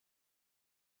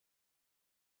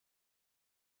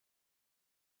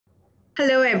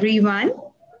Hello, everyone.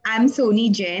 I'm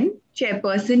Soni Jain,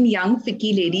 Chairperson Young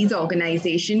Fiki Ladies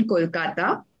Organization,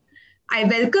 Kolkata. I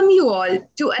welcome you all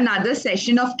to another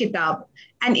session of Kitaab,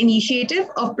 an initiative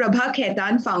of Prabha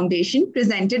Khaitan Foundation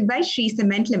presented by Shree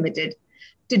Cement Limited.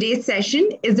 Today's session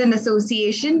is in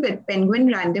association with Penguin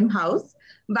Random House,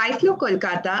 Biflo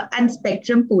Kolkata, and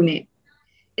Spectrum Pune.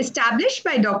 Established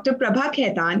by Dr. Prabha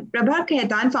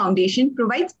Khaitan Foundation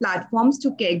provides platforms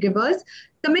to caregivers,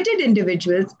 committed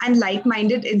individuals, and like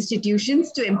minded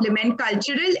institutions to implement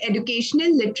cultural,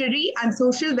 educational, literary, and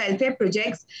social welfare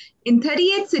projects in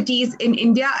 38 cities in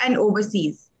India and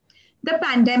overseas. The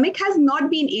pandemic has not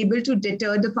been able to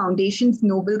deter the foundation's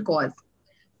noble cause.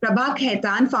 Prabha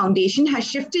Khaitan Foundation has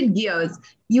shifted gears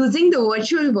using the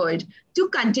virtual world to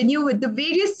continue with the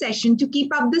various sessions to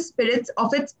keep up the spirits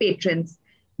of its patrons.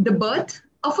 The birth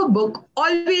of a book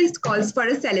always calls for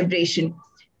a celebration.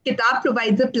 Kitaab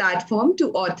provides a platform to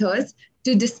authors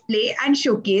to display and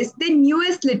showcase their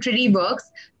newest literary works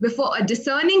before a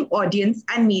discerning audience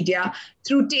and media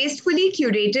through tastefully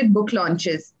curated book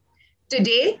launches.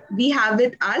 Today, we have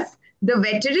with us the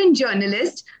veteran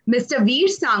journalist, Mr. Vir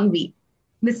Sanghvi.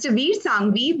 Mr. Vir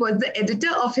Sanghvi was the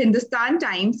editor of Hindustan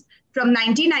Times from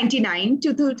 1999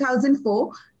 to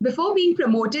 2004 before being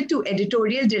promoted to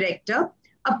editorial director,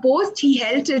 a post he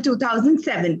held till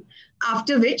 2007,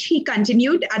 after which he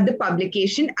continued at the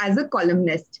publication as a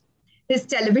columnist. His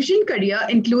television career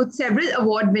includes several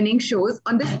award-winning shows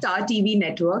on the Star TV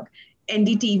network,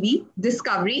 NDTV,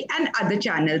 Discovery, and other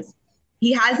channels.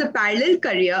 He has a parallel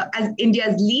career as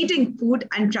India's leading food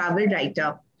and travel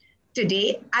writer.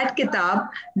 Today, at Kitaab,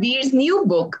 Vir's new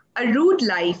book, A Rude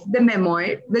Life, the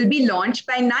memoir, will be launched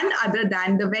by none other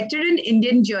than the veteran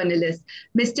Indian journalist,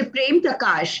 Mr. Prem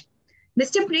Prakash.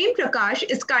 Mr. Prem Prakash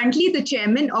is currently the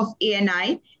chairman of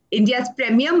ANI, India's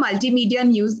premier multimedia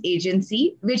news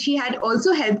agency, which he had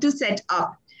also helped to set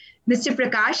up. Mr.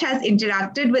 Prakash has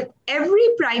interacted with every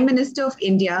Prime Minister of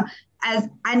India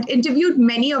and interviewed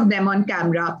many of them on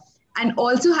camera, and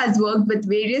also has worked with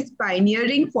various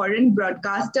pioneering foreign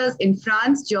broadcasters in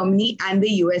France, Germany, and the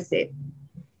USA.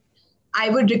 I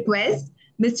would request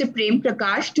Mr. Prem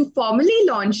Prakash to formally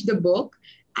launch the book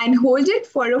and hold it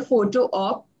for a photo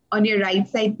op on your right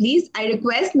side, please. I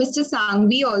request Mr.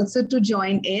 Sanghvi also to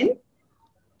join in.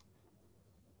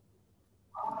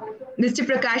 Mr.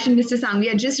 Prakash and Mr. Sanghvi,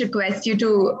 I just request you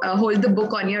to hold the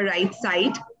book on your right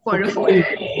side for a photo.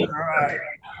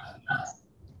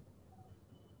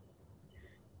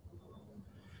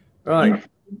 All right. Right.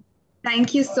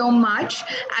 Thank you so much.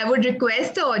 I would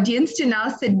request the audience to now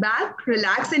sit back,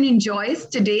 relax, and enjoy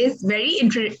today's very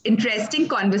interesting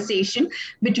conversation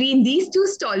between these two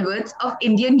stalwarts of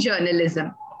Indian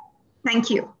journalism.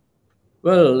 Thank you.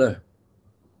 Well,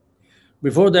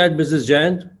 before that, Mrs.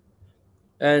 Jain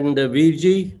and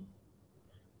Virji,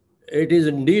 it is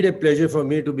indeed a pleasure for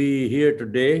me to be here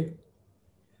today.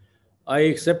 I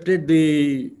accepted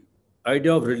the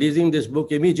idea of releasing this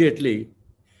book immediately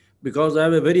because I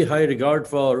have a very high regard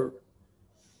for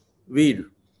Vir,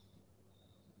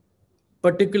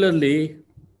 particularly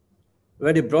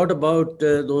when he brought about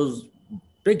those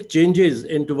big changes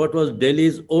into what was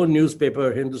Delhi's own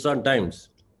newspaper, Hindustan Times.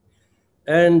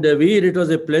 And Vir, it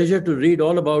was a pleasure to read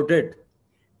all about it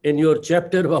in your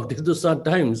chapter about Hindustan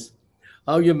Times,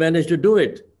 how you managed to do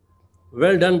it.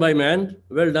 Well done, by man.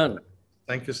 Well done.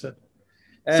 Thank you, sir.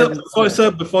 And, Sir,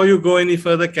 before you go any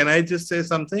further, can I just say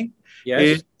something?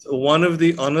 Yes. It's one of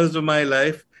the honors of my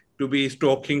life to be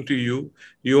talking to you.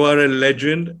 You are a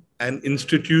legend, an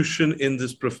institution in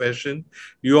this profession.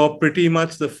 You are pretty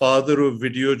much the father of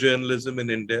video journalism in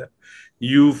India.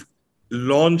 You've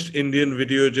launched Indian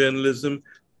video journalism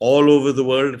all over the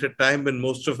world at a time when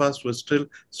most of us were still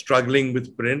struggling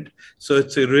with print. So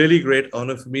it's a really great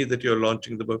honor for me that you're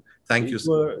launching the book. Thank you,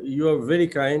 sir. You are very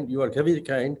kind. You are very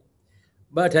kind.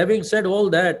 But having said all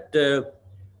that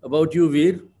about you,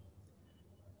 Vir,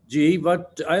 Ji,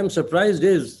 what I am surprised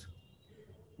is,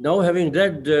 now having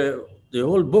read the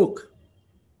whole book,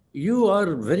 you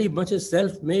are very much a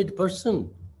self-made person.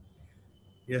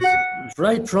 Yes.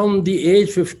 Right from the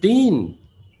age 15,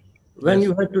 when Yes.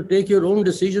 you had to take your own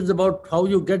decisions about how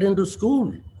you get into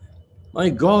school. My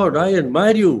God, I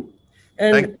admire you.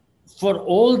 And for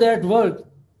all that work,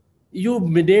 you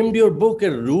named your book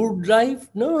A Rude Life?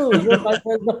 No, your life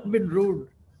has not been rude.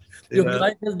 Your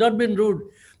life has not been rude.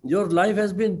 Your life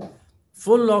has been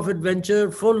full of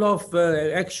adventure, full of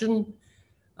action.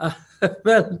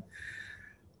 Well,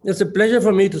 it's a pleasure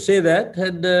for me to say that.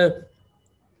 And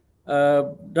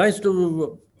nice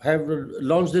to have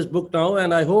launched this book now.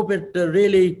 And I hope it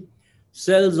really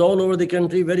sells all over the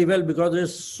country very well, because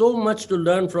there's so much to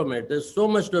learn from it. There's so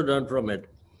much to learn from it.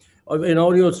 in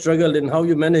all your struggle and how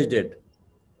you managed it.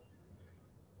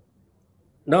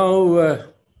 Now,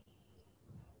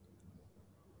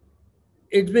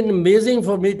 it's been amazing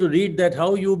for me to read that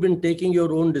how you've been taking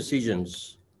your own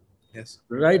decisions. Yes.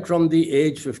 Right from the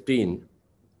age 15.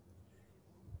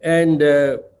 And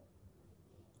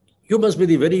you must be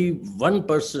the very one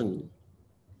person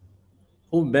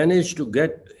who managed to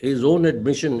get his own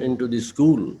admission into the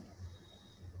school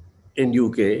in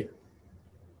UK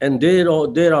and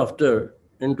thereafter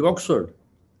into Oxford.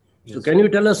 Yes. So can you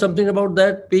tell us something about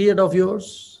that period of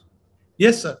yours?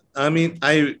 Yes, sir. I mean,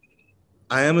 I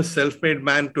am a self-made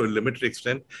man to a limited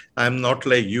extent. I'm not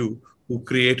like you who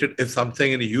created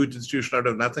something in a huge institution out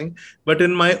of nothing. But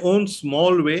in my own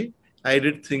small way, I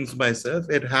did things myself.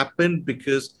 It happened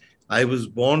because I was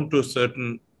born to a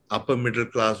certain upper middle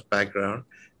class background.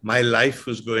 My life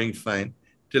was going fine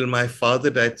till my father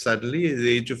died suddenly at the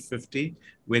age of 50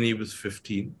 when he was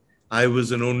 15. I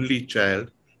was an only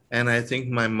child, and I think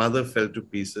my mother fell to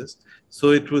pieces.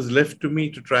 So it was left to me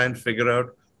to try and figure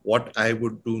out what I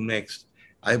would do next.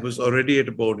 I was already at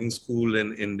a boarding school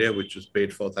in India, which was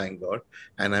paid for, thank God,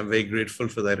 and I'm very grateful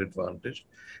for that advantage.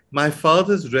 My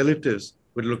father's relatives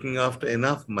were looking after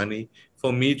enough money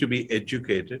for me to be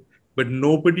educated, but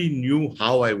nobody knew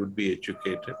how I would be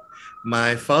educated.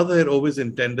 My father had always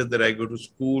intended that I go to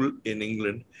school in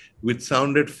England, which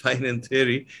sounded fine in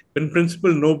theory, but in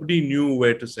principle, nobody knew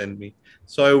where to send me.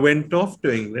 So I went off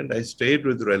to England. I stayed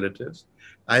with relatives.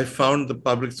 I found the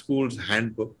public school's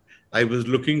handbook. I was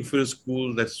looking for a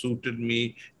school that suited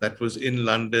me, that was in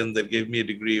London, that gave me a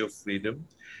degree of freedom.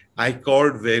 I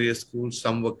called various schools.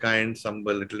 Some were kind, some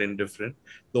were a little indifferent.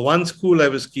 The one school I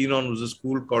was keen on was a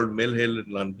school called Mill Hill in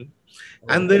London.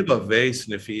 And they were very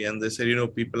sniffy. And they said,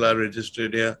 people are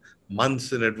registered here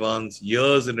months in advance,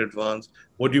 years in advance.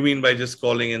 What do you mean by just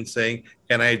calling and saying,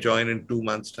 can I join in 2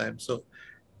 months' time? So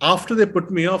after they put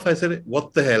me off, I said,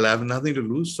 what the hell? I have nothing to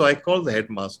lose. So I called the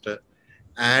headmaster.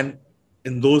 And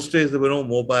in those days, there were no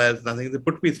mobiles, nothing. They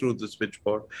put me through the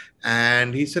switchboard.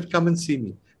 And he said, come and see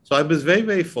me. So I was very,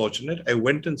 very fortunate. I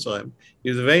went and saw him. He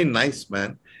was a very nice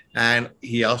man. And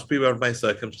he asked me about my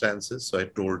circumstances. So I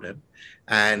told him.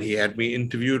 And he had me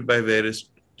interviewed by various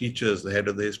teachers, the head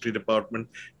of the history department,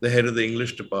 the head of the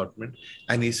English department.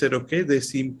 And he said, okay, they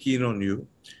seem keen on you.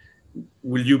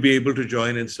 Will you be able to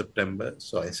join in September?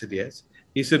 So I said, yes.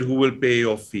 He said, who will pay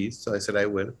your fees? So I said, I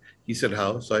will. He said,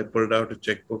 how? So I pulled out a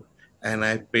checkbook and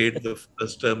I paid the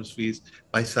first term's fees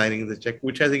by signing the check,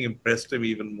 which I think impressed him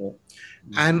even more.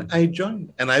 And I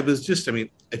joined. And I was just,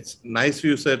 it's nice for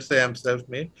you, sir, to say I'm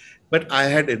self-made, but I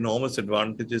had enormous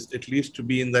advantages, at least to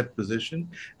be in that position.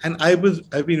 And I've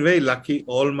been very lucky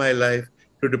all my life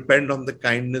to depend on the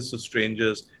kindness of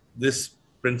strangers. This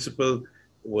principal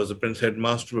was a prince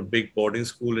headmaster of a big boarding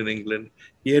school in England.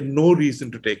 He had no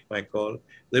reason to take my call.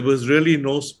 There was really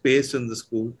no space in the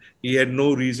school. He had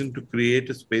no reason to create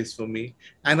a space for me.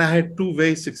 And I had 2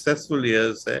 very successful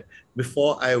years there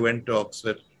before I went to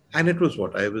Oxford. And it was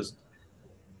I was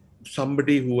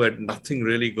somebody who had nothing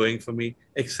really going for me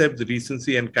except the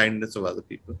decency and kindness of other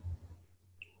people.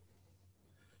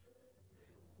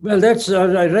 Well, that's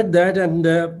I read that, and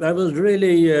I was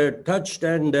really touched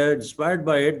and inspired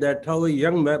by it. That how a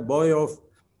young boy of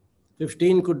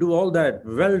 15 could do all that.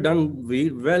 Well done,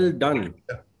 Vir. Well done.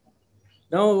 Yeah.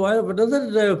 Now,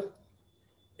 another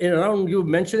around you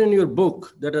mentioned in your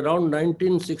book that around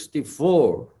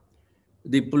 1964,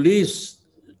 the police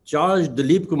charged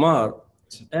Dilip Kumar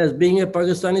as being a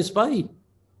Pakistani spy.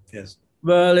 Yes.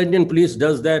 Well, Indian police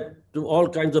does that to all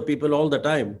kinds of people all the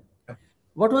time.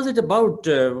 What was it about?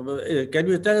 Can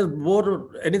you tell us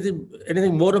more,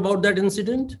 anything more about that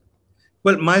incident?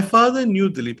 Well, my father knew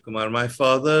Dilip Kumar. My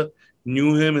father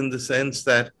knew him in the sense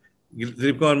that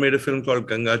Dilip Kumar made a film called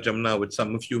Ganga Jamna, which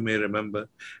some of you may remember.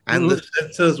 And the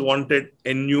censors wanted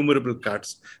innumerable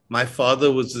cuts. My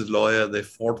father was his lawyer. They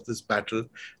fought this battle.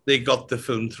 They got the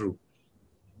film through.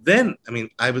 Then,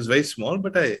 I was very small,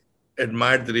 but I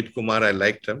admired Dilip Kumar. I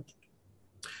liked him.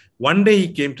 One day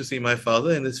he came to see my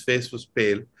father and his face was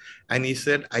pale. And he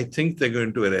said, I think they're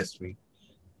going to arrest me.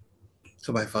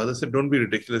 So my father said, don't be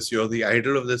ridiculous. You're the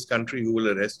idol of this country. Who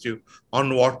will arrest you?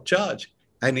 On what charge?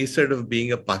 And he said of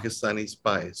being a Pakistani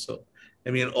spy. So,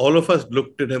 all of us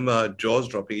looked at him, jaws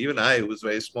dropping. Even I, who was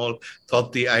very small,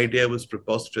 thought the idea was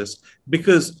preposterous.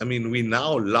 Because, we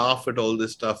now laugh at all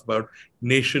this stuff about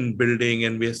nation building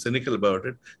and we are cynical about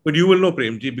it. But you will know,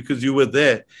 Premji, because you were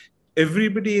there.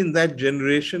 Everybody in that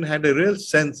generation had a real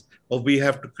sense of we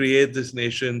have to create this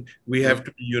nation, we have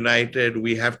to be united,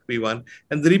 we have to be one.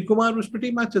 And Dilip Kumar was pretty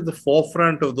much at the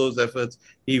forefront of those efforts.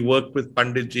 He worked with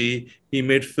Panditji, he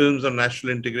made films on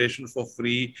national integration for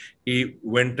free, he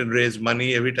went and raised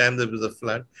money every time there was a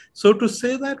flood. So to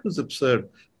say that was absurd.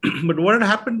 But what had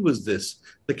happened was this.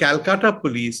 The Calcutta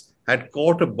police had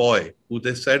caught a boy who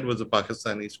they said was a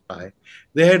Pakistani spy.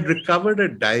 They had recovered a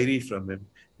diary from him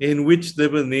in which there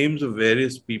were names of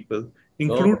various people,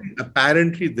 including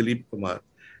apparently Dilip Kumar.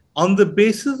 On the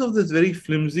basis of this very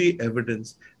flimsy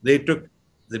evidence, they took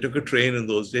a train in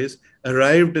those days,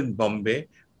 arrived in Bombay,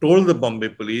 told the Bombay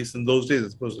police. In those days, I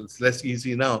suppose it's less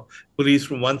easy now. Police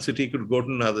from one city could go to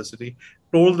another city.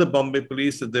 Told the Bombay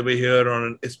police that they were here on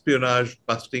an espionage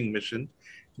busting mission.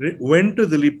 Went to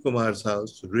Dilip Kumar's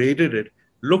house, raided it,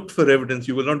 looked for evidence,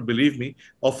 you will not believe me,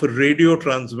 of a radio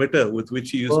transmitter with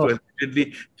which he used to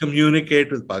allegedly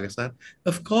communicate with Pakistan.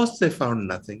 Of course, they found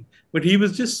nothing. But he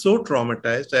was just so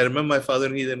traumatized. I remember my father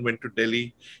and he then went to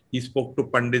Delhi. He spoke to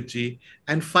Panditji.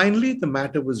 And finally, the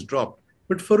matter was dropped.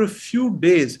 But for a few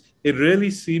days, it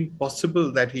really seemed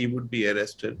possible that he would be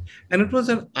arrested. And it was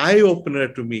an eye-opener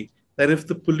to me that if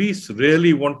the police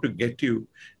really want to get you,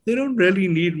 they don't really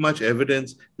need much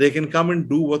evidence. They can come and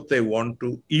do what they want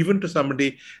to, even to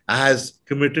somebody as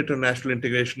committed to national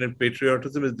integration and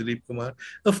patriotism as Dilip Kumar.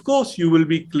 Of course, you will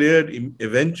be cleared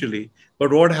eventually,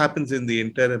 but what happens in the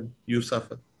interim, you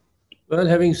suffer. Well,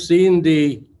 having seen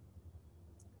in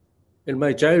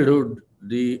my childhood,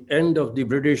 the end of the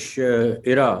British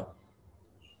era,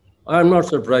 I'm not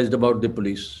surprised about the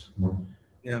police.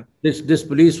 Yeah. This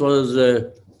police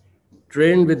was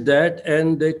trained with that,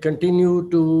 and they continue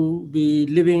to be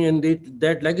living in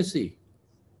that legacy.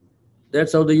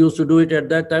 That's how they used to do it at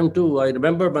that time too. I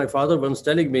remember my father once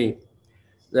telling me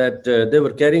that they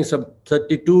were carrying some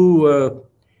 32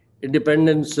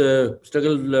 independence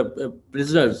struggle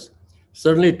prisoners.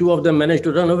 Suddenly, 2 of them managed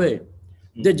to run away.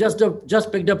 They just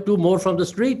picked up 2 more from the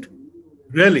street.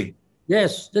 Really?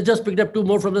 Yes, they just picked up 2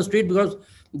 more from the street because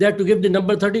they had to give the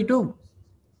number 32.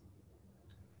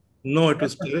 No,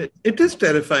 it is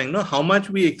terrifying. No, how much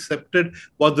we accepted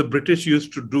what the British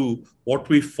used to do, what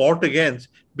we fought against,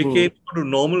 became sort of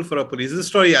normal for our police. This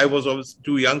story, I was obviously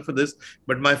too young for this,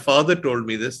 but my father told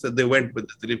me this, that they went with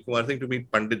Dilip Kumar, I think, to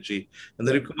meet Panditji. And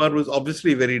Dilip Kumar was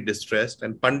obviously very distressed.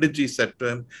 And Panditji said to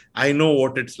him, I know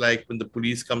what it's like when the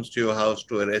police comes to your house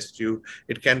to arrest you.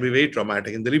 It can be very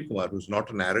traumatic. And Dilip Kumar, who's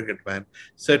not an arrogant man,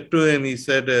 said to him, he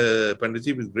said,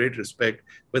 Panditji, with great respect,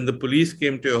 when the police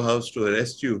came to your house to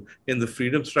arrest you in the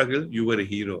freedom struggle, you were a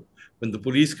hero. When the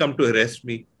police come to arrest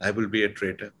me, I will be a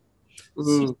traitor.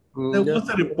 So there was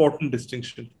an important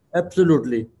distinction.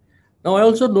 Absolutely. Now, I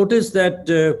also noticed that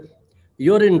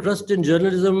your interest in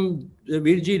journalism,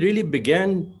 Virji, really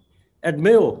began at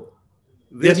Mayo,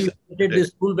 where you edited the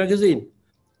school magazine.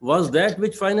 Was that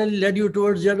which finally led you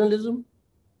towards journalism?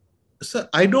 So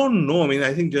I don't know. I mean,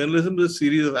 I think journalism is a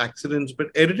series of accidents, but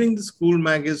editing the school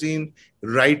magazine,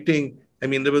 writing, I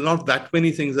mean, there were not that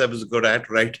many things I was good at.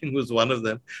 Writing was one of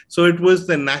them. So it was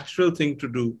the natural thing to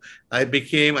do. I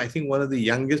became, I think, one of the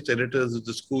youngest editors of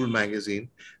the school magazine.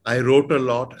 I wrote a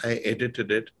lot. I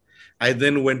edited it. I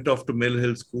then went off to Mill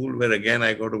Hill School, where again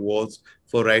I got awards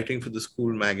for writing for the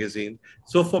school magazine.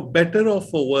 So for better or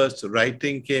for worse,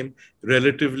 writing came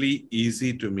relatively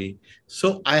easy to me.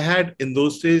 So I had, in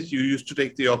those days, you used to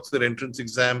take the Oxford entrance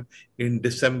exam in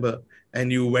December,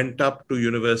 and you went up to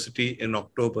university in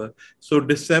October. So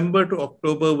December to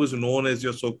October was known as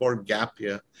your so-called gap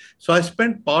year. So I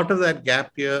spent part of that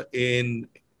gap year in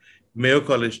Mayo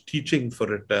College teaching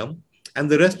for a term. And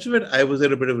the rest of it, I was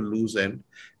at a bit of a loose end.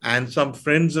 And some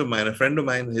friends of mine, a friend of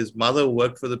mine, his mother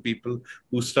worked for the people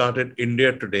who started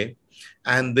India Today.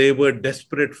 And they were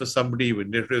desperate for somebody.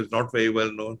 India Today was not very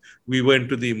well known. We went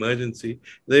to the emergency.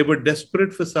 They were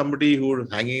desperate for somebody who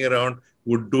was hanging around,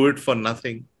 would do it for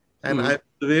nothing. And I was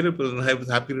available and I was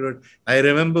happy to do it. I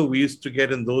remember we used to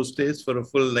get in those days for a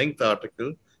full-length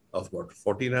article of what,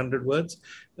 1,400 words,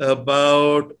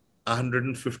 about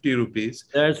 150 rupees.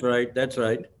 That's right. That's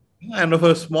right. And of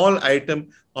a small item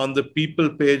on the people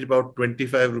page, about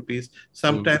 25 rupees.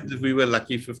 Sometimes, if we were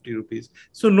lucky, 50 rupees.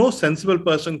 So no sensible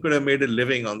person could have made a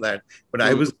living on that. But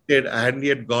I was a kid. I hadn't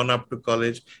yet gone up to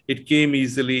college. It came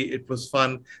easily. It was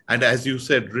fun. And as you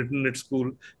said, written at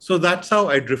school. So that's how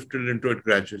I drifted into it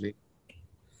gradually.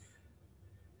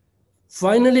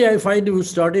 Finally, I find you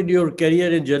started your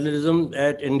career in journalism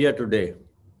at India Today.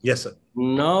 Yes, sir.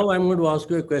 Now I'm going to ask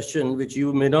you a question which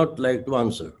you may not like to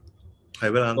answer. I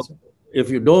will answer.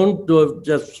 If you don't,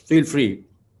 just feel free.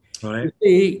 All right. You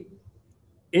see,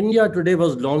 India Today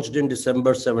was launched in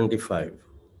December 75.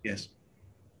 Yes.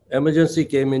 Emergency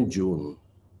came in June.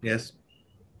 Yes.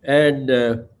 And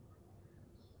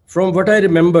from what I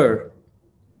remember,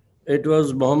 it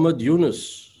was Muhammad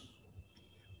Yunus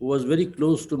who was very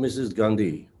close to Mrs.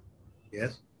 Gandhi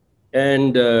Yes.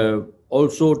 and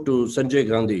also to Sanjay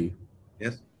Gandhi,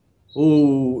 Yes.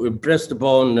 who impressed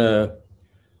upon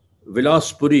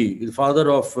Vilas Puri, the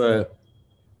father of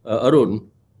Arun,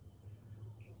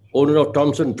 owner of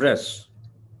Thomson Press,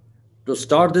 to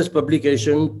start this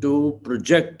publication to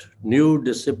project new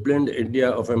disciplined India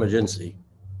of emergency.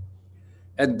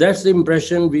 And that's the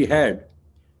impression we had.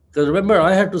 Because remember,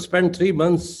 I had to spend 3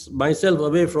 months myself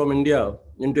away from India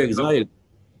into exile.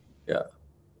 Yeah.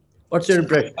 What's your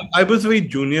impression? I was a very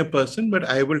junior person, but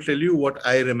I will tell you what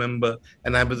I remember.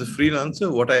 And I was a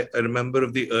freelancer. What I remember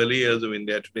of the early years of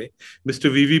India today.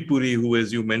 Mr. V.V. Puri, who,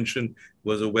 as you mentioned,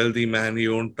 was a wealthy man. He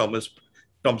owned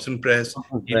Thomson Press.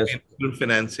 He'd Press. been a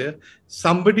financier.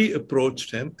 Somebody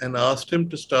approached him and asked him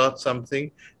to start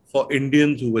something for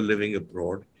Indians who were living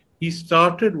abroad. He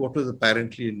started what was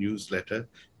apparently a newsletter.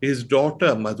 His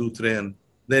daughter, Madhutrayan,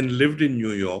 then lived in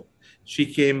New York. She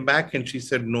came back and she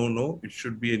said, no, it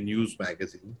should be a news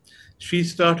magazine. She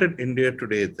started India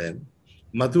Today then.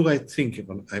 Madhu, I think, if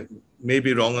I may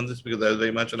be wrong on this because I was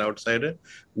very much an outsider,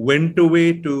 went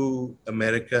away to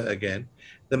America again.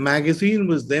 The magazine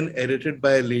was then edited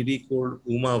by a lady called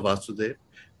Uma Vasudev,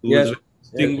 who was a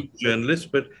distinguished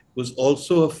journalist, but was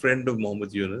also a friend of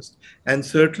Muhammad Yunus. And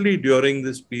certainly during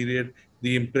this period,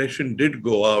 the impression did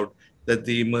go out that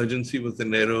the emergency was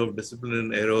an era of discipline,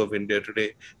 an era of India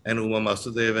Today, and Uma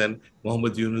Vasudev and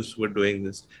Muhammad Yunus were doing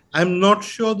this. I'm not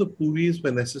sure the Puris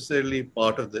were necessarily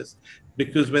part of this,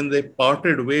 because when they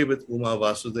parted way with Uma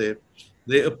Vasudev,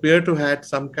 they appear to have had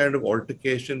some kind of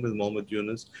altercation with Muhammad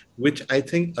Yunus, which I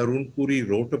think Arun Puri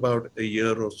wrote about a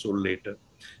year or so later.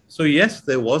 So yes,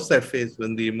 there was that phase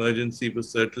when the emergency was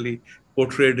certainly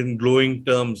portrayed in glowing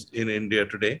terms in India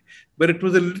Today, but it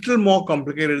was a little more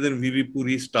complicated than V.V.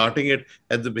 Puri starting it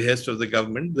at the behest of the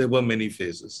government. There were many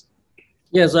phases.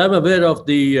 Yes, I'm aware of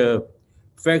the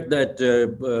fact that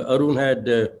Arun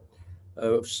had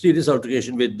serious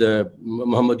altercation with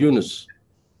Muhammad Yunus.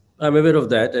 I'm aware of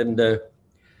that. And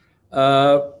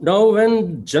now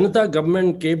when Janata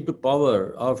government came to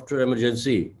power after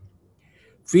emergency,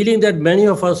 feeling that many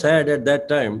of us had at that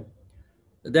time,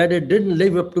 that it didn't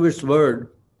live up to its word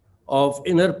of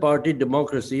inner party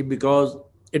democracy because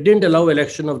it didn't allow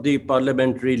election of the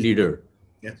parliamentary leader.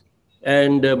 Yes.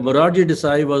 And Morarji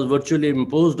Desai was virtually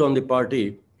imposed on the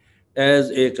party as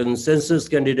a consensus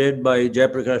candidate by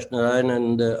Jayaprakash Narayan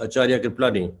and Acharya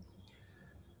Kriplani.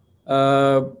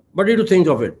 What did you think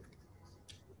of it?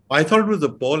 I thought it was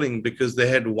appalling because they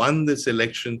had won this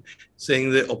election saying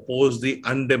they opposed the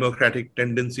undemocratic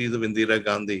tendencies of Indira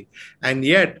Gandhi. And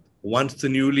yet, once the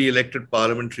newly elected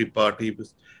parliamentary party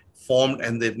was formed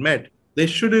and they'd met, there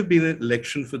should have been an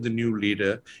election for the new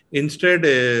leader. Instead,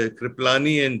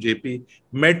 Kriplani and JP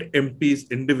met MPs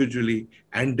individually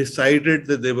and decided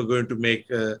that they were going to make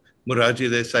Morarji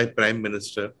Desai Prime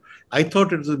Minister. I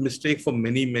thought it was a mistake for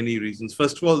many, many reasons.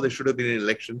 First of all, there should have been an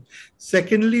election.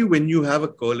 Secondly, when you have a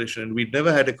coalition, we'd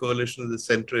never had a coalition in the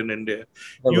center in India,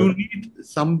 you need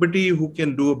somebody who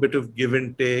can do a bit of give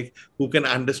and take, who can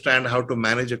understand how to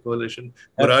manage a coalition.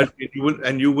 Morarji,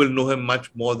 and you will know him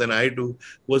much more than I do,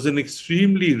 was an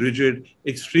extremely rigid,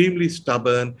 extremely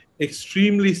stubborn,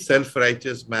 extremely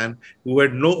self-righteous man who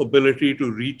had no ability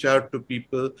to reach out to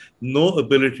people, no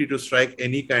ability to strike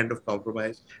any kind of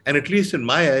compromise, and at least in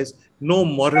my eyes, no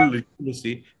moral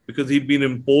legitimacy because he'd been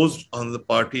imposed on the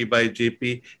party by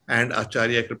JP and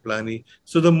Acharya Kriplani.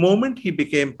 So the moment he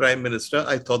became Prime Minister,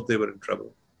 I thought they were in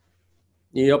trouble.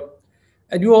 Yep.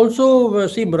 And you also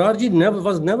see Morarji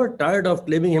was never tired of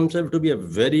claiming himself to be a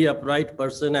very upright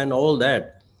person and all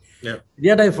that. Yeah.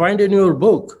 Yet I find in your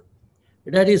book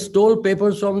that he stole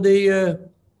papers from the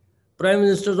Prime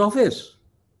Minister's office.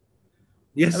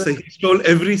 Yes, he stole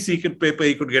every secret paper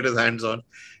he could get his hands on.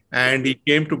 And he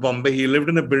came to Bombay. He lived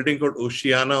in a building called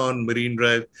Oceana on Marine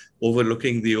Drive,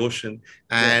 overlooking the ocean.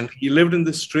 And he lived in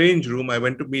this strange room. I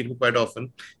went to meet him quite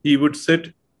often. He would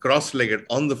sit cross-legged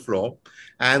on the floor,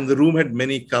 and the room had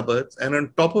many cupboards. And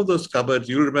on top of those cupboards,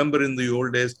 you remember in the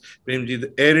old days, Premji,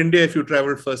 the Air India, if you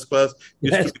traveled first class,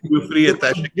 used to give you free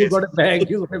attaché cases. You got a bag,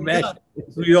 you got a bag.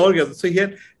 So we all get. So he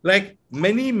had like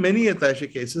many, many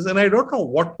attaché cases, and I don't know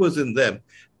what was in them.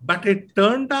 But it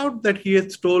turned out that he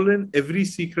had stolen every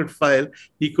secret file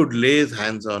he could lay his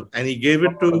hands on. And he gave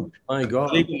it to a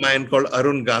colleague of mine called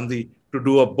Arun Gandhi to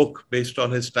do a book based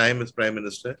on his time as Prime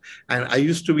Minister. And I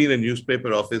used to be in a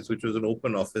newspaper office, which was an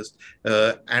open office.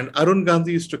 And Arun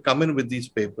Gandhi used to come in with these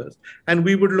papers, and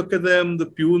we would look at them, the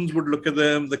peons would look at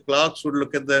them, the clerks would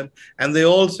look at them, and they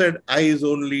all said, eyes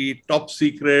only, top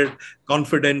secret,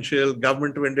 confidential,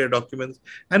 Government of India documents.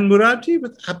 And Morarji,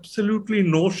 with absolutely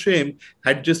no shame,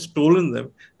 had just stolen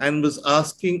them and was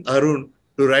asking Arun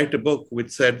to write a book which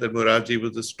said that Morarji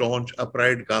was a staunch,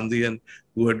 upright Gandhian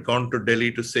who had gone to Delhi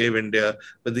to save India,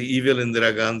 but the evil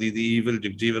Indira Gandhi, the evil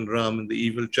Jagjeevan Ram, and the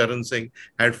evil Charan Singh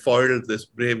had foiled this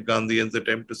brave Gandhian's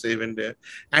attempt to save India.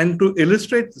 And to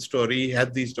illustrate the story, he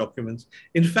had these documents.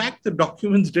 In fact, the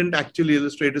documents didn't actually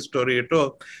illustrate his story at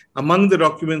all. Among the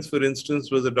documents, for instance,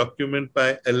 was a document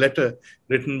by a letter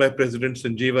written by President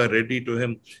Sanjeeva Reddy to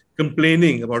him,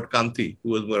 complaining about Kanti, who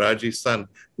was Morarji's son,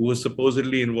 who was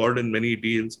supposedly involved in many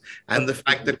deals, and the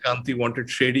fact that Kanti wanted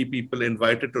shady people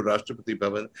invited to Rashtrapati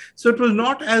Bhavan. So it was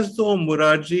not as though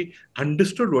Morarji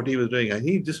understood what he was doing. And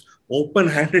he just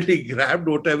open-handedly grabbed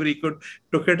whatever he could,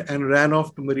 took it, and ran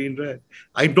off to Marine Drive.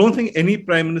 I don't think any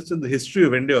prime minister in the history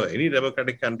of India or any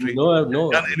democratic country has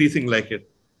done anything like it.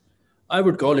 I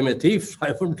would call him a thief.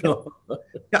 I wouldn't know.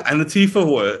 Yeah, and a thief of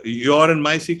your and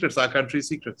my secrets, our country's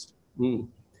secrets. In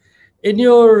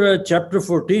your chapter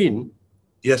 14,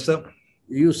 yes, sir,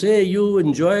 you say you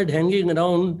enjoyed hanging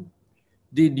around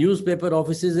the newspaper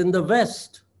offices in the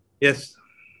West. Yes.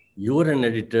 You were an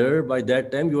editor by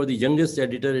that time. You were the youngest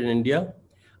editor in India.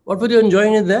 What were you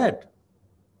enjoying in that?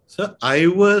 So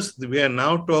we are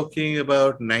now talking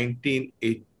about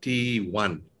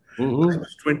 1981. I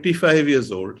was 25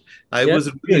 years old. I was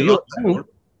really not that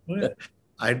old.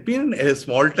 I'd been a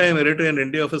small-time editor in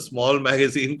India of a small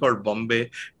magazine called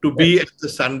Bombay, to be at the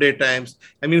Sunday Times.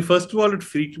 I mean, first of all, it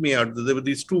freaked me out. There were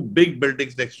these two big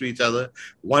buildings next to each other.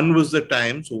 One was the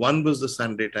Times, one was the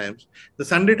Sunday Times. The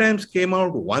Sunday Times came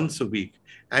out once a week,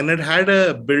 and it had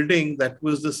a building that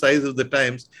was the size of the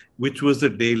Times, which was the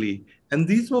Daily. And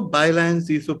these were bylines.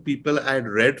 These were people I'd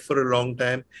read for a long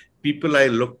time, people I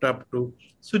looked up to.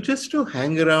 So just to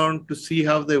hang around, to see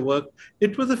how they work,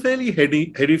 it was a fairly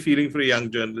heady feeling for a young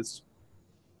journalist.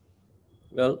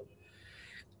 Well,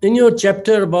 in your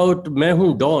chapter about Main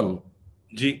Hoon Dawn,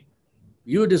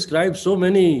 you describe so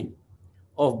many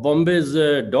of Bombay's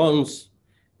dons,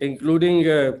 including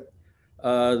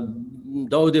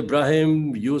Dawood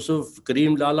Ibrahim, Yusuf,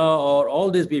 Kareem Lala, or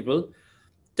all these people.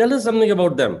 Tell us something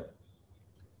about them.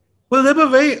 Well, they were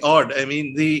very odd. I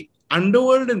mean, the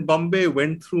underworld in Bombay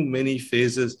went through many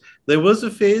phases. There was a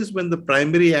phase when the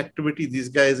primary activity these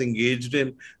guys engaged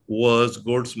in was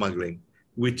gold smuggling,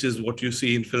 which is what you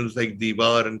see in films like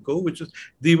Diwar and Co.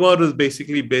 Diwar was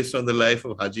basically based on the life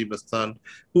of Haji Mastan,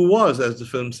 who was, as the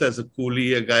film says, a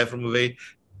coolie, a guy from a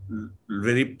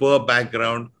very poor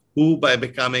background, who by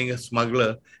becoming a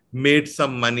smuggler made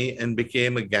some money and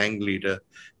became a gang leader.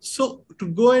 So to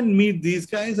go and meet these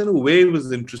guys in a way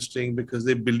was interesting, because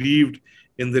they believed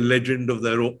in the legend of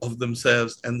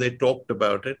themselves, and they talked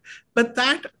about it. But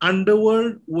that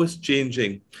underworld was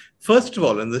changing. First of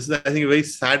all, and this is, I think, a very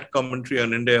sad commentary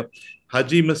on India,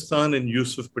 Haji Mastan and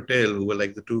Yusuf Patel, who were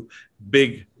like the two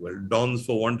big, dons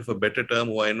for want of a better term,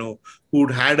 who I know,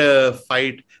 who'd had a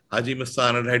fight. Haji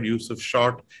Mastan had Yusuf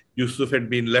shot. Yusuf had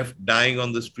been left dying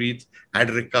on the streets, had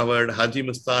recovered. Haji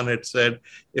Mastan had said,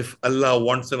 if Allah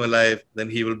wants him alive, then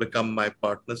he will become my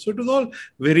partner. So it was all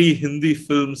very Hindi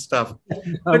film stuff.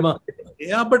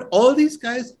 But all these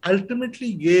guys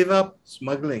ultimately gave up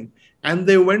smuggling, and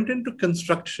they went into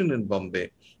construction in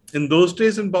Bombay. In those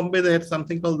days in Bombay, they had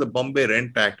something called the Bombay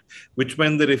Rent Act, which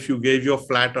meant that if you gave your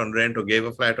flat on rent or gave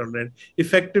a flat on rent,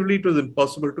 effectively it was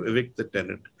impossible to evict the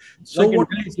tenant. So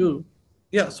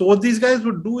what these guys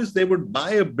would do is they would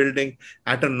buy a building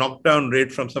at a knockdown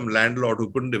rate from some landlord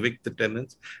who couldn't evict the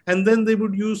tenants, and then they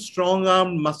would use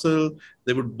strong-armed muscle.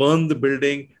 They would burn the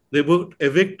building. They would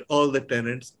evict all the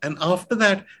tenants, and after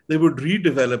that, they would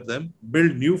redevelop them,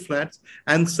 build new flats,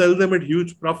 and sell them at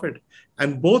huge profit.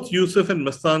 And both Yusuf and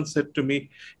Mastan said to me,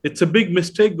 it's a big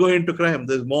mistake going into crime.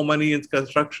 There's more money in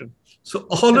construction. So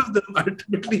all of them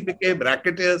ultimately became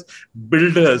racketeers,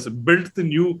 builders, built the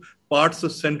new parts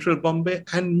of central Bombay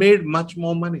and made much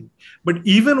more money. But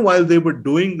even while they were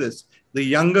doing this, the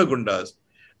younger gundas,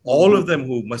 all of them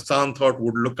who Mastan thought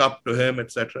would look up to him,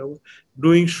 etc.,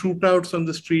 doing shootouts on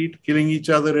the street, killing each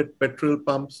other at petrol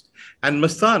pumps. And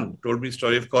Mastan told me a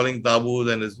story of calling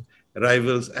Dawood and his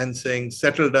rivals and saying,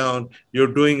 settle down,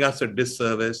 you're doing us a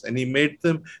disservice. And he made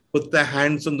them put their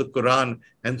hands on the Quran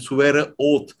and swear an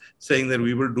oath saying that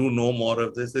we will do no more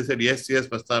of this. They said, yes, yes,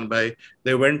 Mastan Bhai.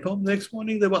 They went home. Next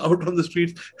morning, they were out on the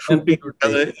streets shooting each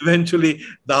other. Eventually,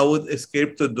 Dawood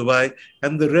escaped to Dubai,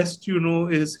 and the rest,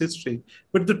 is history.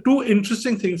 But the two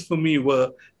interesting things for me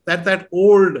were that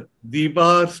old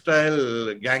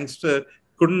Dibar-style gangster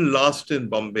couldn't last in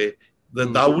Bombay. The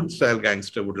Dawood-style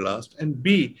gangster would last. And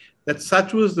B, that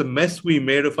such was the mess we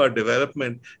made of our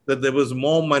development that there was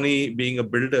more money being a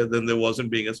builder than there was in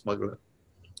being a smuggler.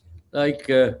 Like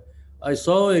I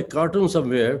saw a cartoon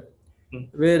somewhere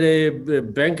where a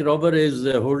bank robber is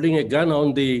holding a gun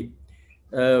on the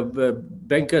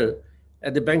banker,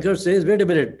 and the banker says, wait a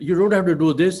minute, you don't have to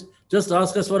do this, just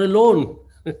ask us for a loan.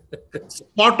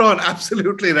 Spot on,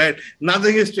 absolutely right.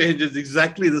 Nothing has changed. It's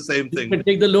exactly the same thing. You can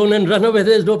take the loan and run away,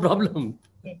 there's no problem.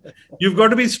 You've got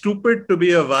to be stupid to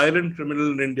be a violent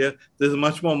criminal in India. There's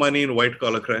much more money in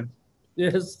white-collar crime.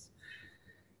 Yes.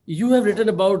 You have written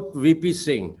about VP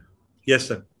Singh. Yes,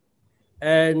 sir.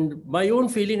 And my own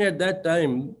feeling at that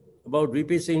time about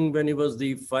VP Singh when he was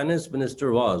the finance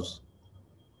minister was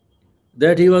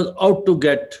that he was out to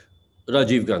get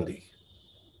Rajiv Gandhi.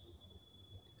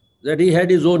 That he had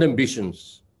his own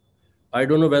ambitions. I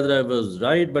don't know whether I was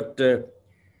right, but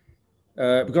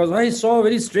because I saw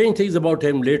very strange things about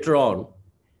him later on.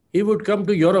 He would come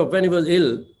to Europe when he was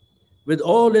ill with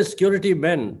all his security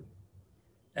men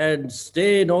and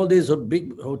stay in all these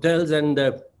big hotels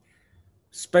and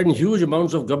spend huge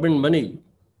amounts of government money.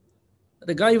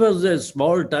 The guy was a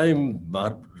small-time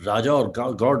Raja or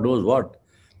God knows what.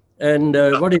 And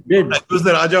what he did... He was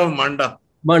the Raja of Manda.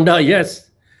 Manda, yes.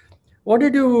 What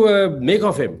did you make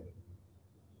of him?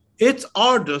 It's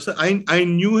odd. I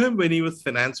knew him when he was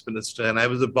finance minister, and I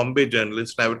was a Bombay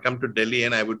journalist. I would come to Delhi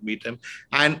and I would meet him.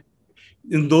 And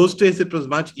in those days, it was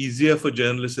much easier for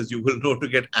journalists, as you will know, to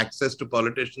get access to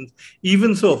politicians.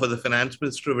 Even so, for the finance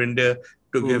minister of India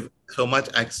to give so much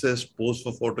access, pose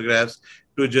for photographs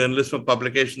to a journalist from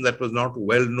publication that was not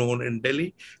well known in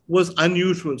Delhi was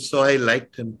unusual. So I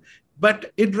liked him.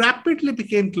 But it rapidly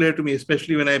became clear to me,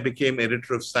 especially when I became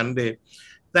editor of Sunday,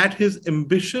 that his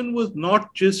ambition was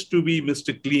not just to be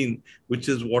Mr. Clean, which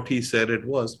is what he said it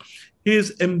was.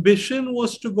 His ambition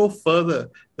was to go further,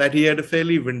 that he had a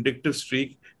fairly vindictive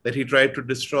streak, that he tried to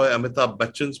destroy Amitabh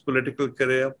Bachchan's political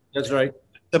career. That's right.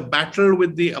 The battle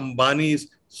with the Ambanis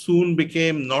soon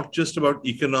became not just about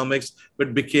economics,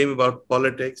 but became about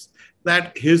politics.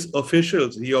 That his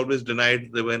officials, he always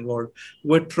denied they were involved,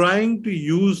 were trying to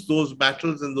use those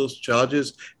battles and those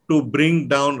charges to bring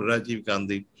down Rajiv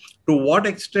Gandhi. To what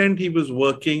extent he was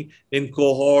working in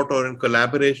cohort or in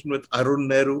collaboration with Arun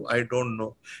Nehru, I don't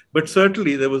know. But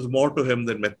certainly there was more to him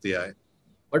than met the eye.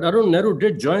 But Arun Nehru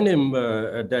did join him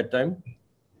at that time.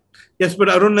 Yes, but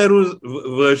Arun Nehru's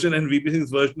version and VP Singh's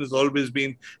version has always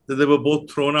been that they were both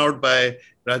thrown out by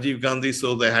Rajiv Gandhi,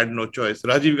 so they had no choice.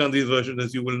 Rajiv Gandhi's version,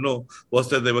 as you will know, was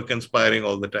that they were conspiring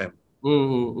all the time.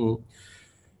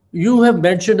 You have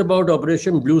mentioned about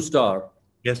Operation Blue Star.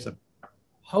 Yes, sir.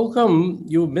 How come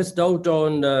you missed out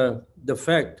on the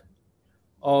fact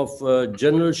of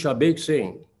General Shabik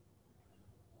Singh,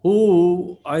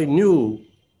 who I knew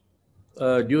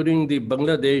during the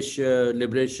Bangladesh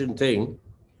liberation thing,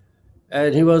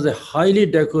 and he was a highly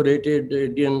decorated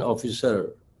Indian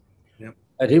officer. Yep.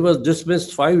 And he was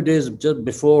dismissed 5 days just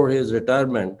before his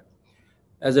retirement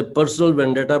as a personal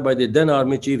vendetta by the then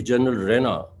Army Chief General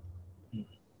Rena.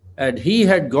 And he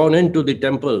had gone into the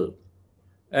temple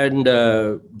and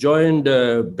joined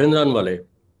Bhindranwale.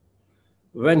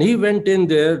 When he went in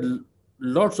there,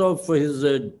 lots of his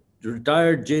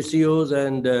retired JCOs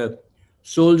and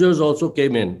soldiers also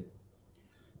came in.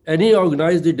 And he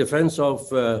organized the defense of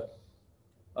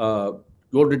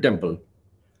Golden Temple.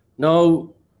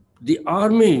 Now, the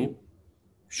army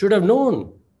should have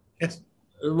known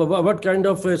what kind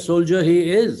of a soldier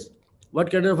he is, what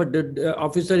kind of a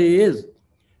officer he is.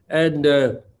 And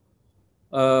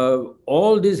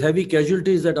all these heavy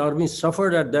casualties that army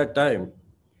suffered at that time,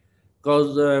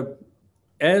 because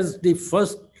as the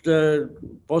first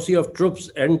posse of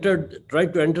troops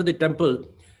tried to enter the temple,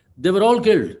 they were all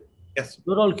killed. Yes. They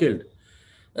were all killed.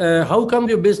 How come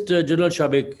you missed General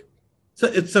Shabik? So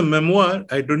it's a memoir.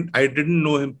 I didn't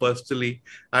know him personally.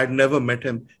 I'd never met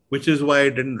him, which is why I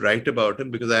didn't write about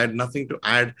him, because I had nothing to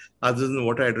add other than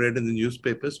what I'd read in the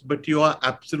newspapers. But you are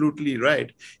absolutely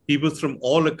right. He was, from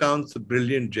all accounts, a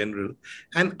brilliant general.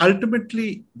 And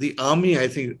ultimately, the army, I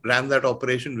think, ran that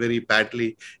operation very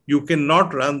badly. You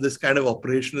cannot run this kind of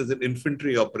operation as an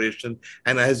infantry operation.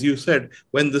 And as you said,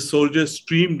 when the soldiers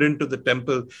streamed into the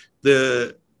temple,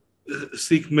 the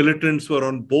Sikh militants were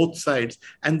on both sides,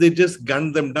 and they just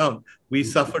gunned them down. We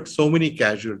suffered so many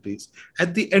casualties.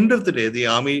 At the end of the day, the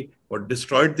army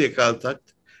destroyed the Akal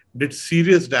Takht, did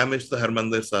serious damage to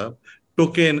Harmandir Sahib,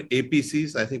 took in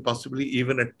APCs, I think possibly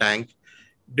even a tank,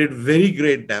 did very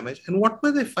great damage. And what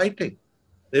were they fighting?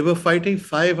 They were fighting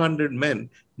 500 men,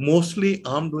 mostly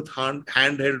armed with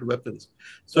handheld weapons.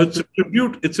 So it's a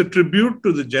tribute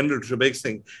to the General Tribek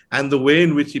Singh and the way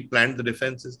in which he planned the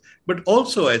defenses. But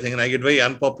also, I think, and I get very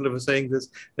unpopular for saying this,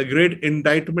 a great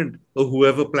indictment of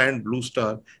whoever planned Blue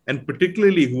Star, and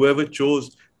particularly whoever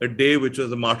chose a day which was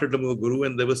the martyrdom of Guru,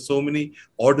 and there were so many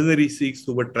ordinary Sikhs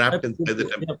who were trapped inside the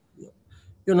temple.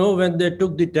 You know, when they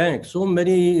took the tank, so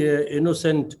many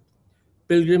innocent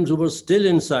pilgrims who were still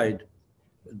inside,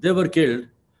 they were killed.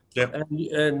 Yep.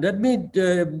 And let me,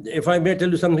 if I may tell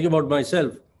you something about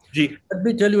myself, Gee. Let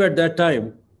me tell you at that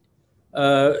time,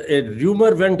 a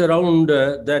rumor went around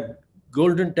that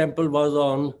Golden Temple was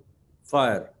on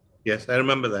fire. Yes, I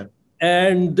remember that.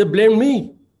 And they blamed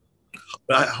me.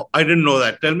 I didn't know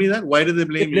that. Tell me that. Why did they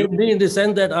blame you? They blamed me in the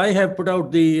sense that I have put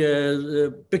out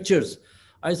the pictures.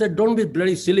 I said, don't be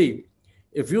bloody silly.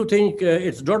 If you think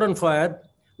it's not on fire,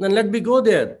 then let me go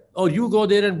there. Or you go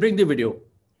there and bring the video.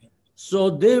 So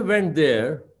they went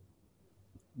there.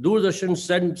 Doordarshan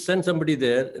sent somebody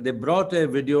there. They brought a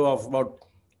video of about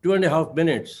 2.5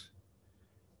 minutes.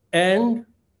 And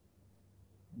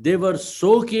they were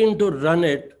so keen to run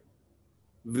it,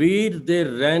 they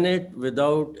ran it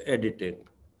without editing.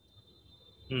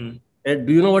 And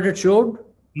do you know what it showed?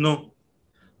 No.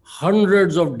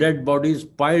 Hundreds of dead bodies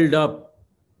piled up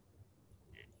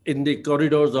in the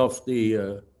corridors of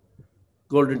the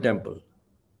Golden Temple.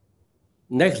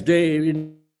 Next day,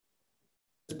 we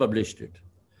published it.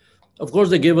 Of course,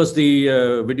 they gave us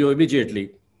the video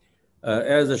immediately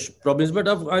as a promise, but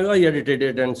I edited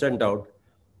it and sent out.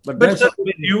 But sir,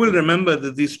 you will remember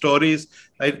that these stories,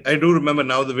 I do remember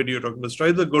now the video you're talking about, the story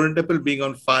of the Golden Temple being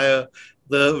on fire,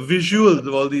 the visuals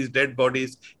of all these dead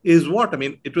bodies is what? I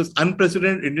mean, it was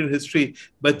unprecedented Indian history,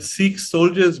 but Sikh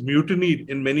soldiers mutinied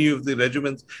in many of the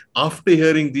regiments after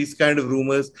hearing these kind of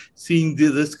rumors, seeing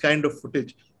this kind of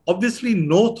footage. Obviously,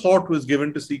 no thought was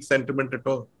given to Sikh sentiment at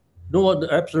all. No,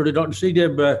 absolutely not. See,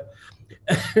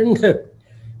 and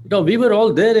we were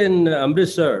all there in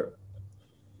Amritsar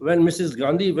when Mrs.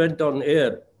 Gandhi went on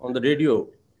air on the radio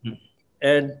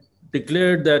and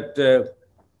declared that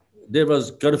there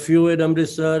was curfew in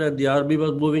Amritsar and the army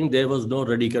was moving. There was no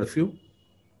ready curfew.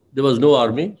 There was no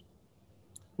army.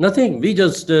 Nothing. We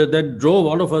just then drove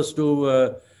all of us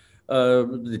to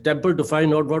the temple to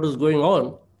find out what was going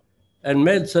on and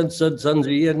met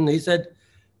Sanghvi, and he said,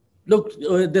 look,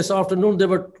 this afternoon they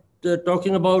were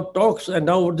talking about talks and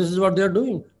now this is what they're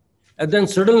doing. And then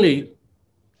suddenly,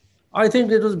 I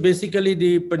think it was basically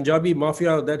the Punjabi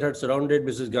mafia that had surrounded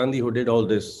Mrs. Gandhi who did all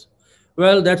this.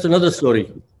 Well, that's another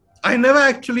story. I never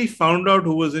actually found out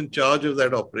who was in charge of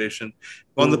that operation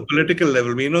on the political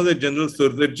level. We know that General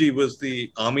Surdarji was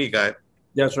the army guy.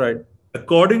 That's right.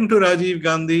 According to Rajiv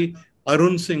Gandhi,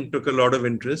 Arun Singh took a lot of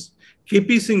interest.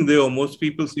 KP Singh Deo, most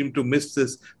people seem to miss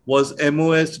this, was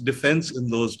MOS defense in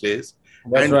those days.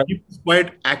 That's right. He was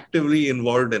quite actively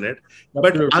involved in it.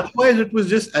 Absolutely. But otherwise, it was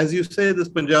just, as you say, this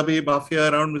Punjabi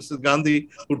mafia around Mrs. Gandhi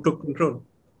who took control.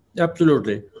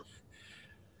 Absolutely.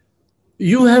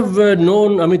 You have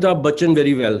known Amitabh Bachchan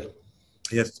very well.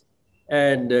 Yes.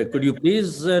 And could you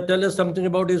please tell us something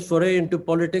about his foray into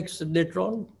politics later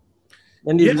on?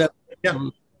 Yes. Yeah.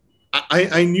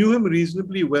 I knew him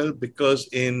reasonably well because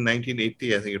in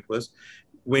 1980, I think it was,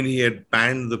 when he had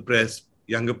banned the press.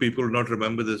 Younger people will not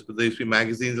remember this, but there used to be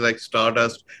magazines like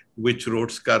Stardust, which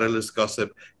wrote scurrilous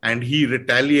gossip, and he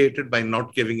retaliated by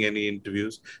not giving any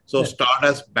interviews. So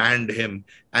Stardust banned him,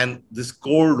 and this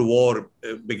Cold War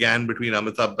began between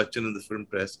Amitabh Bachchan and the film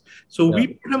press. So we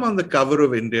put him on the cover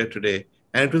of India Today,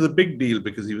 and it was a big deal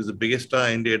because he was the biggest star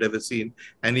India had ever seen,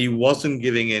 and he wasn't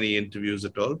giving any interviews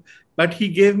at all. But he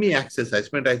gave me access. I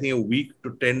spent, I think, a week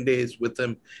to 10 days with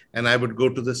him, and I would go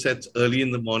to the sets early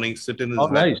in the morning, sit in his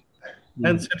van. Nice.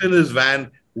 And sit in his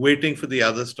van waiting for the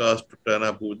other stars to turn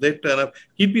up. They'd turn up.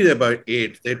 He'd be there by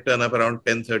 8. They'd turn up around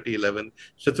 10:30, 11.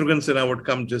 Shatrughan Sinha would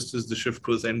come just as the shift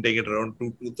was ending at around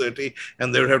 2, 2:30.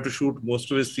 And they would have to shoot most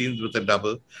of his scenes with a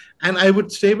double. And I would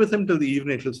stay with him till the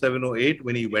evening, till 7 or 8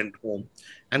 when he went home.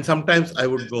 And sometimes I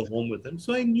would go home with him.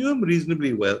 So I knew him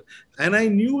reasonably well. And I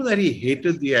knew that he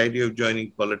hated the idea of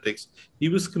joining politics. He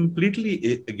was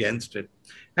completely against it.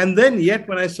 And then yet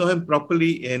when I saw him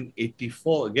properly in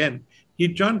 84 again, he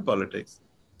joined politics.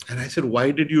 And I said, why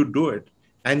did you do it?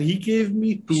 And he gave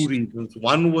me 2 reasons.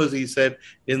 One was, he said,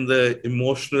 in the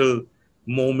emotional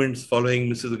moments following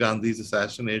Mrs. Gandhi's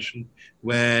assassination,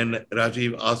 when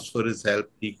Rajiv asked for his help,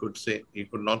 he could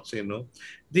not say no.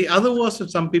 The other was that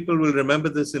some people will remember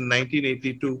this in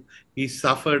 1982. He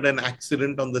suffered an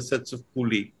accident on the sets of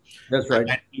Puli. That's right.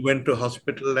 And he went to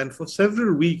hospital, and for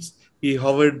several weeks he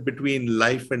hovered between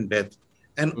life and death.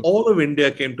 And all of India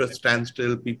came to a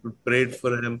standstill. People prayed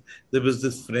for him. There was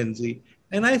this frenzy.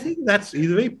 And I think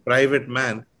he's a very private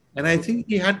man. And I think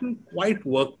he hadn't quite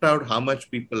worked out how much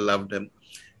people loved him.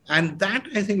 And that,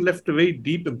 I think, left a very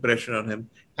deep impression on him.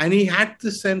 And he had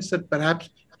the sense that perhaps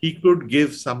he could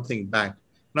give something back.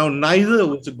 Now, neither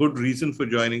was a good reason for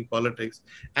joining politics.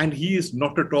 And he is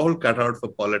not at all cut out for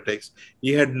politics.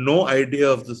 He had no idea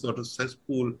of the sort of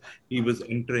cesspool he was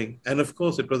entering. And of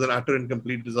course, it was an utter and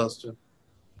complete disaster.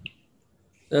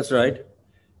 That's right.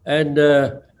 And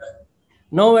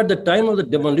now, at the time of the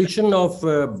demolition of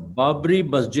Babri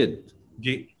Masjid,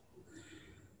 the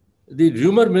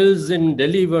rumor mills in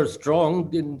Delhi were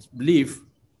strong in belief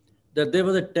that there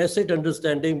was a tacit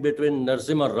understanding between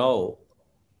Narasimha Rao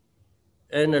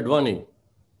and Advani.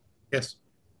 Yes.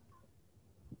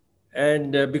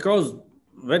 And because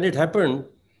when it happened,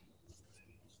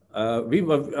 I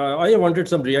wanted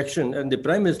some reaction, and the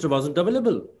Prime Minister wasn't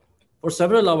available for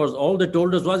several hours. All they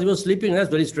told us was he was sleeping. That's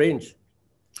very strange.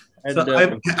 And,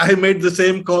 so I made the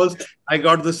same calls. I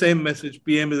got the same message.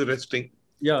 PM is resting.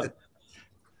 Yeah.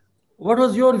 What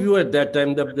was your view at that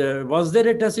time? Was there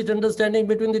a tacit understanding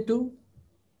between the two?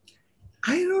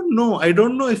 I don't know. I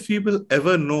don't know if people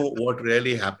ever know what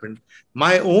really happened.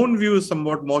 My own view is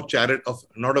somewhat more charitable,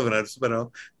 not of Narasimha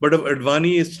Rao, but of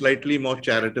Advani is slightly more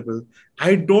charitable.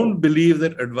 I don't believe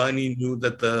that Advani knew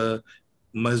that the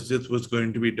masjid was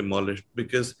going to be demolished,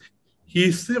 because he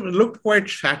looked quite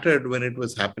shattered when it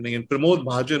was happening. And Pramod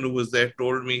Mahajan, who was there,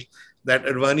 told me that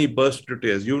Advani burst to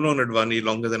tears. You've known Advani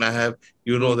longer than I have.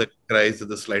 You know that he cries at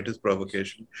the slightest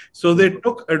provocation. So they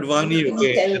took Advani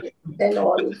away. Tell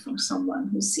all from someone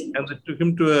who's seen. And they took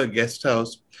him to a guest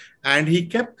house. And he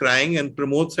kept crying. And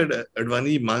Pramod said,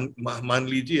 Advani, maan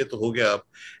lijiye, to ho gaya ab.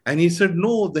 And he said,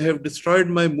 no, they have destroyed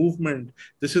my movement.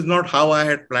 This is not how I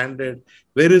had planned it.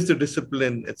 Where is the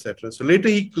discipline, etc. So later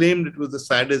he claimed it was the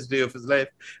saddest day of his life,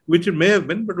 which it may have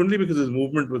been, but only because his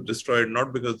movement was destroyed,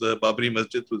 not because the Babri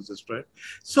Masjid was destroyed.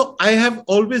 So I have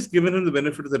always given him the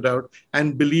benefit of the doubt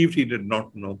and believed he did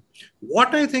not know.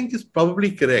 What I think is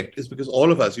probably correct is because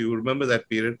all of us, you remember that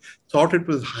period, thought it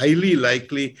was highly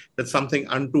likely that something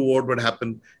untoward would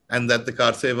happen, and that the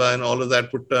Karseva and all of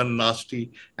that would turn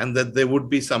nasty, and that there would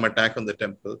be some attack on the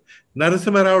temple.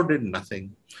 Narasimha Rao did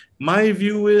nothing. My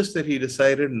view is that he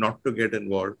decided not to get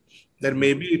involved, that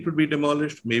maybe it would be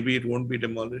demolished, maybe it won't be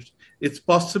demolished. It's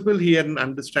possible he had an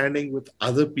understanding with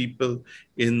other people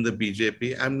in the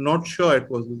BJP. I'm not sure it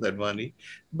was with Advani,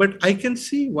 but I can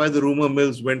see why the rumor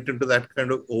mills went into that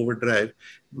kind of overdrive,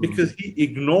 because he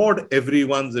ignored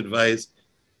everyone's advice,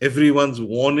 everyone's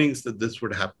warnings that this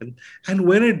would happen. And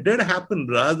when it did happen,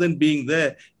 rather than being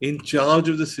there in charge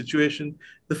of the situation,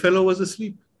 the fellow was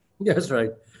asleep. Yes,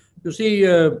 right. You see,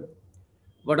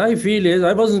 what I feel is,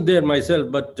 I wasn't there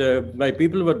myself, but my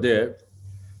people were there.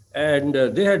 And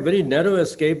they had very narrow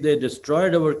escape. They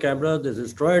destroyed our camera, they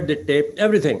destroyed the tape,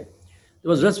 everything.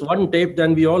 There was just one tape,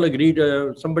 then we all agreed,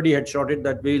 somebody had shot it,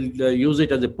 that we'll use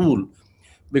it as a pool,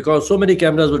 because so many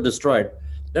cameras were destroyed.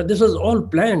 That this was all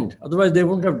planned, otherwise they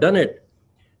wouldn't have done it.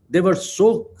 They were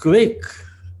so quick,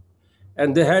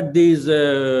 and they had these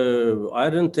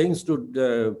iron things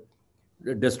to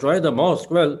destroy the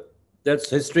mosque. Well, that's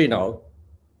history now.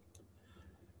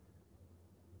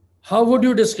 How would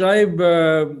you describe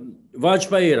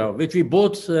Vajpayee era, which we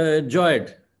both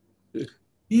enjoyed?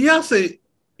 Yes,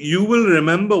 you will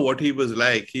remember what he was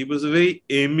like. He was a very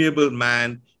amiable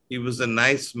man. He was a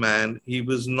nice man. He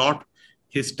was not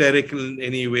hysterical in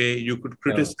any way. You could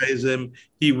criticize him.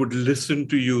 He would listen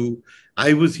to you.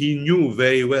 He knew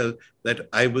very well that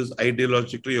I was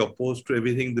ideologically opposed to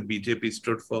everything the BJP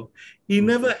stood for. He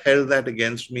never held that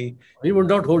against me. He would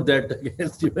not hold that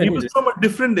against you. He was from a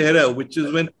different era, which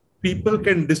is when people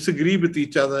can disagree with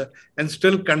each other and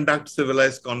still conduct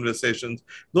civilized conversations.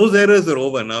 Those eras are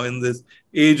over now in this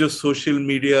age of social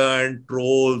media and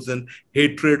trolls and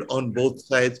hatred on both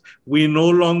sides. We no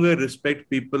longer respect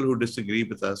people who disagree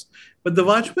with us. But the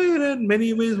Vajpayee era in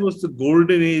many ways was the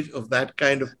golden age of that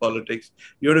kind of politics.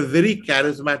 You're a very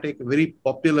charismatic, very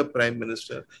popular prime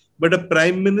minister, but a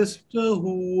prime minister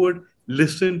who would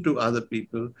listen to other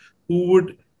people, who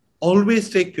would always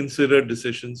take considered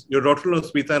decisions. Your daughter-in-law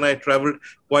Smita and I traveled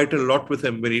quite a lot with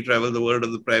him when he traveled the world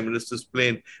on the Prime Minister's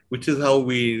plane, which is how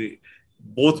we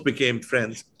both became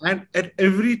friends. And at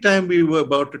every time we were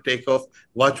about to take off,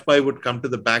 Vajpayee would come to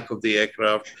the back of the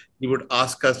aircraft. He would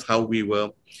ask us how we were.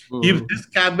 His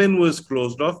cabin was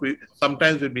closed off.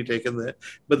 Sometimes we'd be taken there.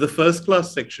 But the first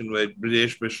class section where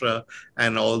Brijesh Mishra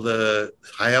and all the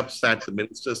high-ups sat, the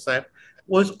ministers sat,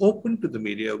 was open to the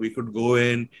media. We could go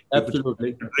in, Absolutely.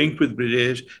 you could drink with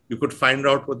Brijesh, you could find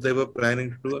out what they were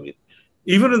planning to do. I mean,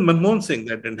 even with Manmohan Singh,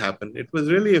 that didn't happen. It was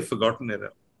really a forgotten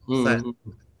era. Sad.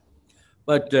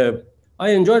 But I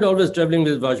enjoyed always traveling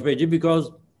with Vajpayee because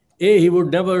A, he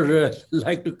would never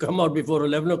like to come out before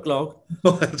 11 o'clock.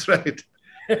 Oh, that's right.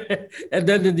 And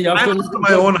then in the afternoon, to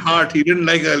my own heart, he didn't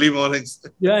like early mornings.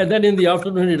 Yeah, and then in the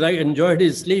afternoon, he enjoyed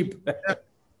his sleep.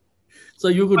 So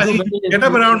you could get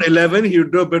up around 11, he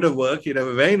would do a bit of work, he'd have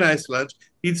a very nice lunch,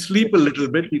 he'd sleep a little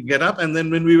bit, he'd get up, and then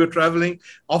when we were traveling,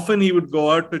 often he would go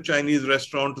out to a Chinese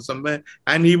restaurant or somewhere,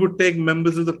 and he would take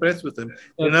members of the press with him.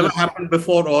 It never happened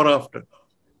before or after.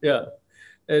 Yeah,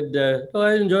 and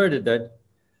I enjoyed it. That.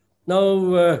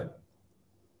 Now,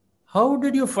 how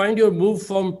did you find your move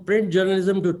from print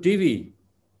journalism to TV?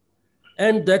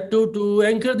 And that too, to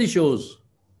anchor the shows?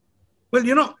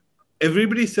 Well,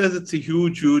 everybody says it's a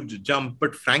huge, huge jump,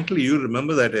 but frankly, you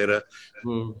remember that era.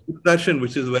 Doordarshan,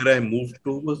 which is where I moved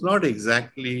to, was not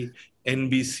exactly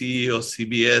NBC or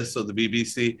CBS or the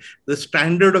BBC. The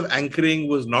standard of anchoring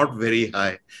was not very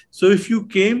high. So if you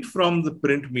came from the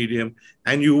print medium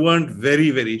and you weren't very,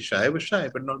 very shy, I was shy,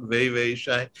 but not very, very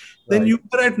shy, then you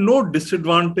were at no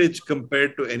disadvantage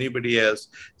compared to anybody else.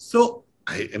 So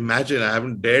I imagine, I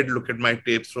haven't dared look at my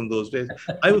tapes from those days.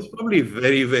 I was probably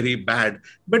very, very bad.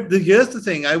 But here's the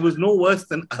thing, I was no worse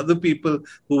than other people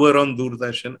who were on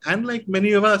Doordarshan. And like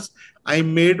many of us, I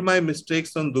made my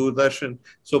mistakes on Doordarshan.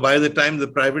 So by the time the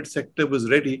private sector was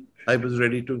ready, I was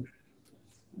ready to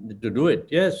do it.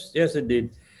 Yes, yes,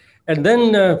 indeed. And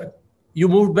then you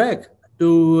moved back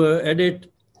to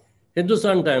edit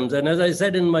Hindustan Times. And as I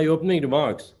said in my opening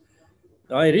remarks,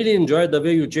 I really enjoyed the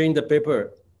way you changed the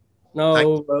paper. Now,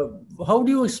 how do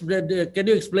you explain? Can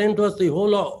you explain to us the whole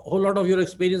lot of your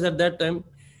experience at that time?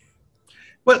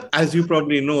 Well, as you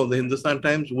probably know, the Hindustan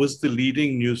Times was the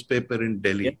leading newspaper in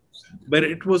Delhi, yes. But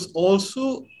it was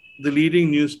also the leading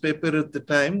newspaper at the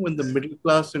time when the middle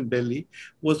class in Delhi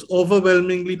was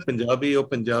overwhelmingly Punjabi or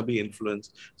Punjabi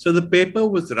influenced. So the paper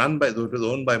was run by, though it was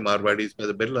owned by Marwadis, by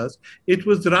the Birlas, it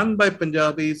was run by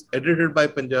Punjabis, edited by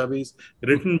Punjabis,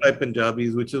 written by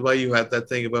Punjabis, which is why you had that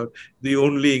thing about the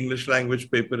only English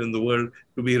language paper in the world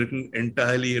to be written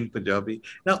entirely in Punjabi.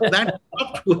 Now that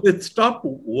stopped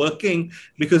working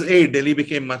because Delhi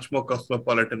became much more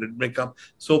cosmopolitan. It became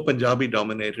so Punjabi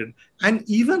dominated. And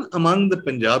even among the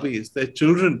Punjabis, their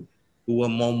children who were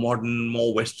more modern,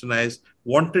 more westernized,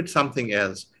 wanted something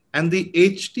else. And the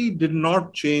HT did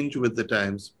not change with the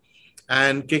times.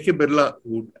 And KK Birla,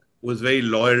 who was very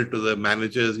loyal to the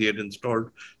managers he had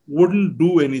installed, wouldn't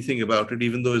do anything about it,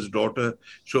 even though his daughter,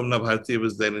 Shobna Bharti,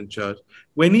 was then in charge.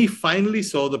 When he finally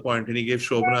saw the point and he gave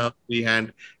Shobna a free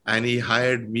hand and he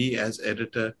hired me as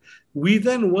editor, we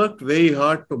then worked very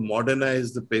hard to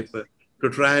modernize the paper, to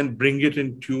try and bring it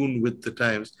in tune with the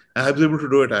times. I was able to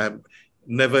do it. I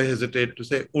never hesitate to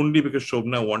say, only because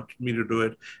Shobna wanted me to do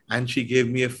it and she gave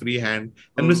me a free hand.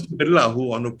 And Mr. Birla,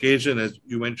 who on occasion, as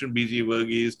you mentioned, B.G.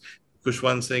 Varghese,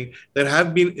 Kushwant Singh, there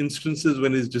have been instances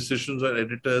when his decisions on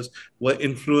editors were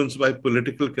influenced by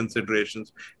political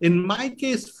considerations. In my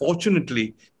case,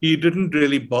 fortunately, he didn't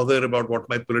really bother about what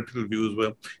my political views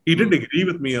were. He did agree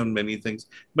with me on many things,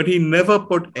 but he never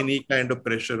put any kind of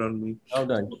pressure on me. Well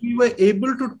done. We were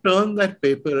able to turn that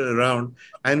paper around,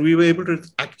 and we were able to,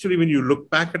 actually, when you look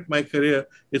back at my career,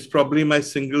 it's probably my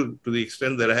single, to the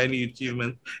extent that I had any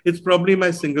achievement, it's probably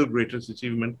my single greatest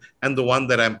achievement and the one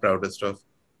that I'm proudest of.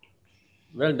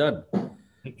 Well done.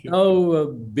 Thank you. Now,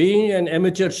 being an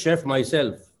amateur chef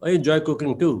myself, I enjoy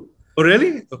cooking too. Oh,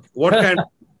 really? Okay. What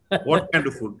kind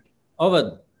of food?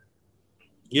 Oven.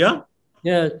 Yeah?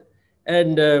 Yeah.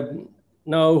 And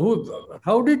now,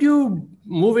 how did you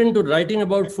move into writing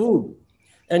about food?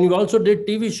 And you also did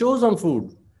TV shows on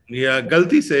food. Yeah,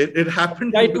 Galti said it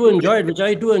happened. I too enjoyed.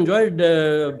 I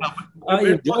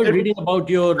enjoyed reading about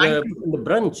your the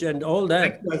brunch and all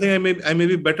that. I think I may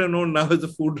be better known now as a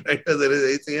food writer than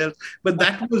anything else. But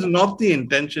that was not the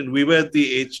intention. We were at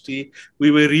the HT.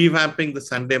 We were revamping the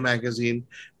Sunday magazine.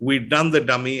 We'd done the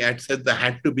dummy. I'd said there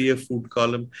had to be a food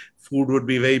column. Food would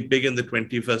be very big in the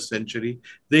 21st century.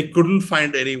 They couldn't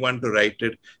find anyone to write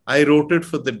it. I wrote it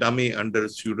for the dummy under a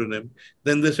pseudonym.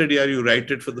 Then they said, yeah, you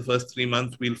write it for the first 3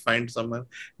 months, we'll find someone.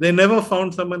 They never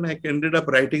found someone. I ended up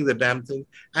writing the damn thing.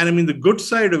 And I mean, the good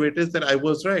side of it is that I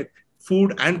was right.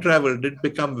 Food and travel did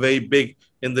become very big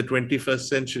in the 21st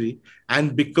century.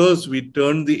 And because we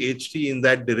turned the HT in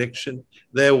that direction,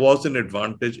 there was an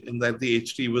advantage in that the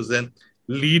HT was then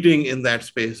leading in that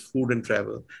space, food and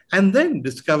travel. And then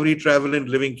Discovery Travel and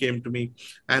Living came to me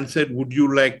and said, would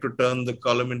you like to turn the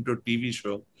column into a TV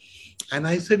show? And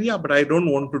I said, yeah, but I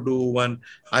don't want to do one,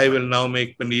 I will now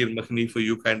make paneer makhani for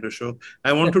you kind of show.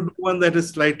 I want to do one that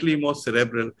is slightly more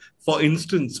cerebral. For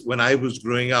instance, when I was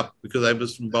growing up, because I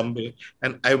was from Bombay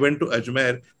and I went to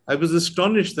Ajmer, I was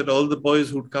astonished that all the boys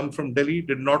who'd come from Delhi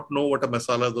did not know what a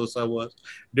masala dosa was,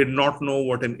 did not know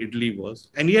what an idli was.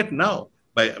 And yet now,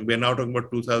 we're now talking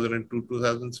about 2002,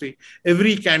 2003,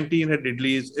 every canteen had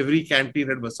idlis, every canteen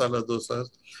had masala dosas.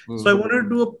 So I wanted to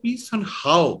do a piece on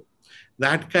how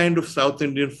that kind of South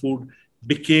Indian food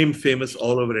became famous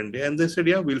all over India. And they said,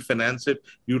 yeah, we'll finance it.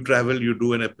 You travel, you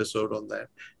do an episode on that.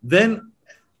 Then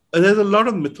there's a lot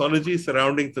of mythology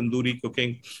surrounding tandoori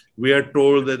cooking. We are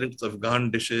told that it's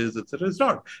Afghan dishes, etc. It's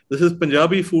not. This is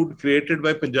Punjabi food created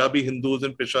by Punjabi Hindus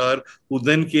in Peshawar, who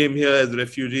then came here as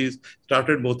refugees,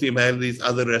 started Moti Mahal, these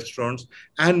other restaurants,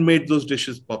 and made those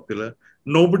dishes popular.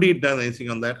 Nobody had done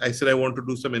anything on that. I said, I want to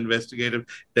do some investigative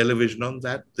television on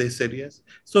that. They said yes.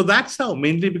 So that's how,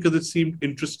 mainly because it seemed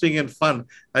interesting and fun,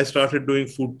 I started doing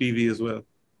food TV as well.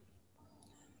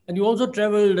 And you also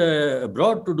traveled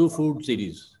abroad to do food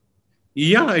series.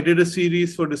 Yeah, I did a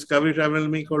series for Discovery Travel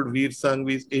called Vir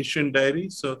Sanghvi's Asian Diary.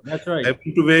 So that's right. I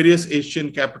went to various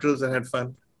Asian capitals and had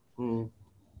fun.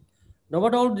 Now,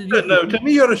 what all did you? No, tell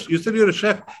me, you said you're a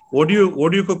chef. What do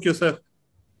you cook yourself?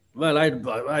 Well,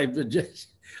 I just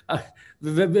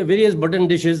various mutton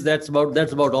dishes. That's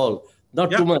about all.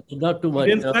 Not too much. Not too much.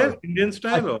 Indian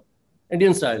style or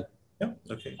Indian style. Yeah.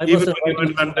 Okay. Even when you're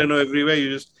in London or everywhere,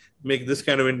 you just make this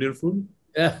kind of Indian food.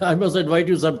 Yeah, I must invite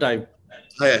you sometime.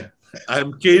 Yeah,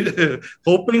 I'm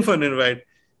hoping for an invite.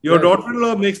 Your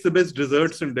daughter-in-law makes the best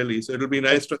desserts in Delhi, so it'll be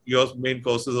nice to your main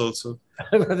courses also.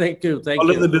 Thank you. Thank you. All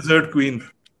of the dessert queen.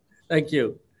 Thank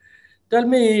you. Tell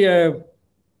me,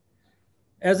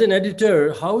 as an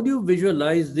editor, how do you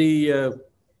visualize the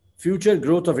future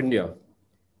growth of India?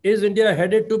 Is India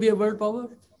headed to be a world power?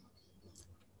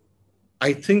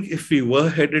 I think if we were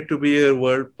headed to be a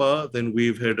world power, then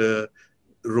we've had a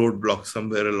roadblock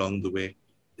somewhere along the way.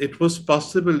 It was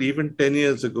possible even 10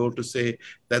 years ago to say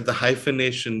that the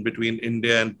hyphenation between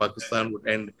India and Pakistan would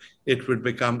end. It would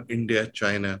become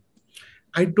India-China.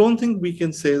 I don't think we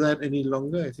can say that any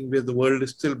longer. I think the world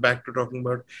is still back to talking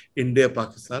about India,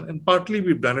 Pakistan, and partly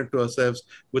we've done it to ourselves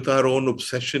with our own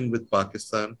obsession with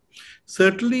Pakistan.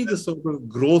 Certainly the sort of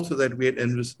growth that we had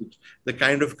envisaged, the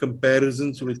kind of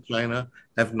comparisons with China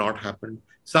have not happened.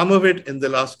 Some of it in the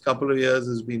last couple of years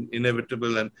has been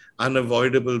inevitable and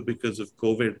unavoidable because of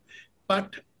COVID,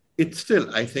 but it's still,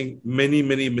 I think, many,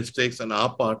 many mistakes on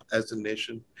our part as a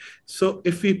nation. So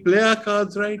if we play our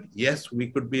cards right, yes, we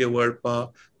could be a world power.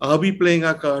 Are we playing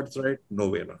our cards right? No,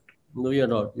 we're not. No, we are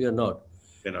not. We are not.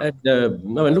 We're not. And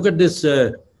now look at this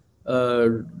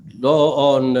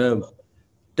law on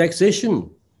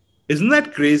taxation. Isn't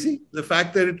that crazy? The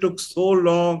fact that it took so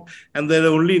long and they're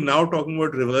only now talking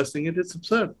about reversing it, it's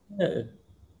absurd. Yeah.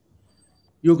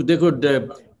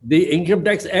 The Income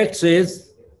Tax Act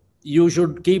says you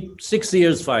should keep 6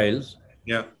 years files.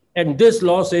 Yeah. And this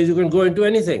law says you can go into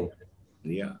anything.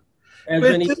 Yeah.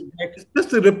 It's just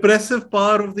the repressive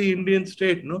power of the Indian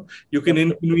state, no? You can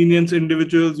inconvenience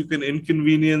individuals, you can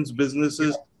inconvenience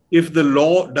businesses. If the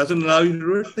law doesn't allow you to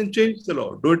do it, then change the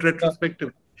law. Do it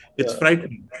retrospectively. It's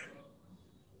frightening.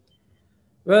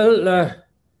 Well,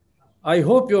 I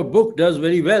hope your book does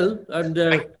very well. And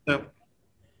I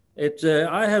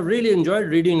have really enjoyed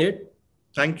reading it.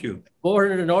 Thank you.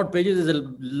 400 odd pages is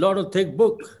a lot of thick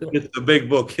book. It's a big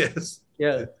book, yes.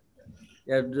 Yeah.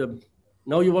 And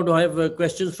now you want to have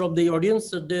questions from the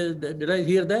audience? Did I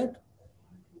hear that?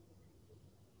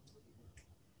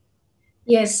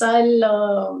 Yes,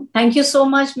 I'll thank you so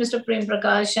much, Mr. Prem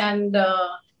Prakash, and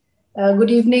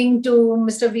good evening to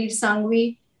Mr. Vir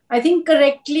Sanghvi. I think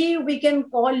correctly we can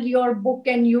call your book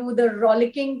and you the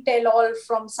rollicking tell-all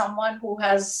from someone who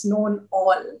has known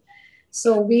all.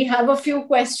 So we have a few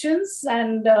questions,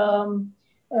 and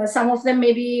some of them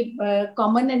may be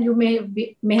common and you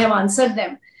may have answered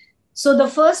them. So the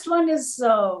first one is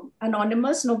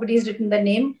anonymous. Nobody has written the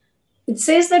name. It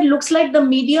says that looks like the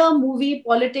media, movie,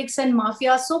 politics and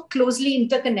mafia are so closely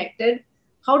interconnected.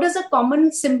 How does a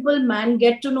common, simple man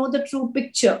get to know the true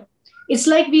picture? It's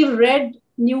like we've read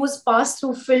news pass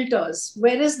through filters.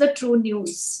 Where is the true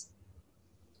news?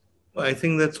 I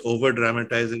think that's over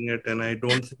dramatizing it, and I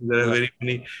don't think there are very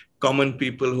many common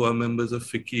people who are members of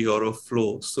FICCI or of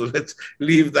FLO. So let's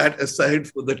leave that aside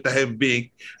for the time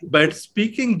being. But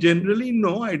speaking generally,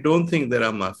 no, I don't think there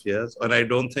are mafias, or I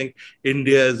don't think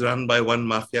India is run by one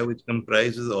mafia which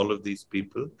comprises all of these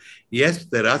people. Yes,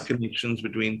 there are connections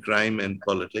between crime and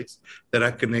politics. There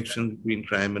are connections between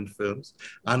crime and films.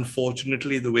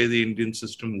 Unfortunately, the way the Indian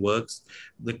system works,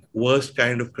 the worst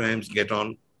kind of crimes get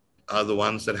on are the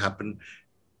ones that happen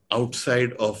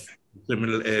outside of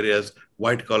criminal areas,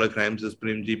 white collar crimes, as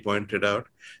Premji pointed out.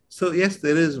 So yes,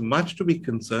 there is much to be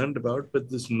concerned about, but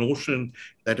this notion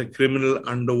that a criminal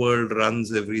underworld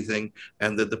runs everything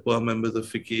and that the poor members of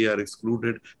FICCI are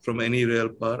excluded from any real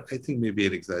power, I think may be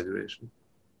an exaggeration.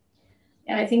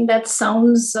 Yeah, I think that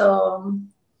sounds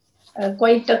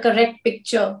quite a correct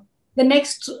picture. The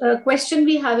next question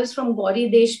we have is from Gauri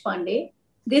Deshpande.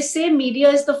 They say media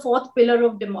is the fourth pillar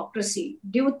of democracy.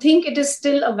 Do you think it is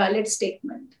still a valid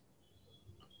statement?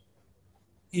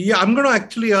 Yeah, I'm going to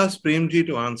actually ask Premji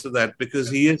to answer that because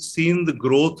he has seen the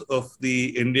growth of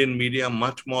the Indian media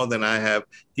much more than I have.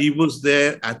 He was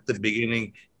there at the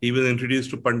beginning. He was introduced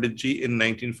to Panditji in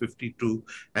 1952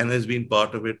 and has been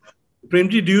part of it.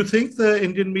 Premji, do you think the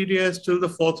Indian media is still the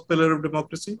fourth pillar of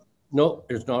democracy? No,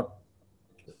 it's not.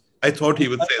 I thought he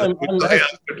would say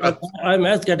that. I'm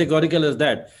as categorical as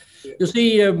that. You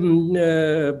see,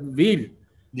 Vir,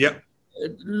 yeah.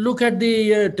 Look at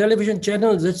the television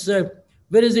channels. It's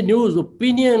where is the news?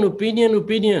 Opinion, opinion,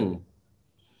 opinion.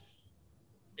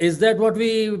 Is that what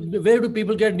where do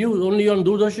people get news? Only on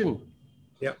Doordarshan?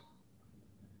 Yeah.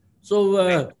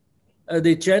 So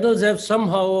the channels have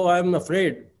somehow, I'm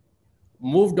afraid,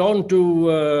 moved on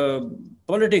to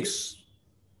politics.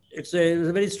 It's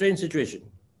a very strange situation.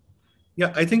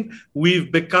 Yeah, I think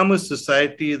we've become a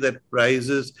society that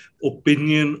prizes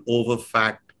opinion over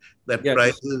fact, that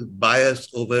prizes bias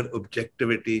over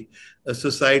objectivity, a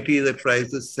society that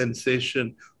prizes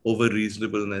sensation over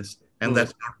reasonableness, and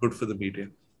that's not good for the media.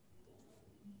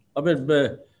 I mean,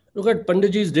 look at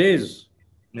Panditji's days.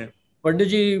 Yeah.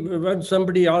 Panditji, when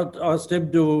somebody asked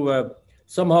him to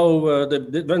somehow,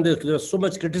 when there was so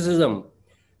much criticism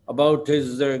about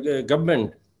his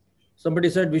government,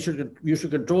 somebody said you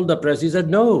should control the press. He said,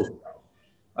 no,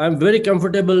 I'm very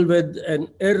comfortable with an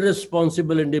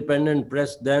irresponsible independent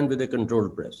press than with a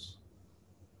controlled press.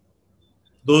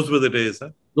 Those were the days, huh?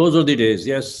 Those were the days,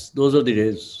 yes, those were the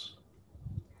days.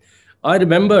 I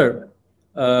remember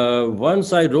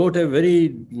once I wrote a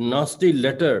very nasty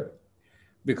letter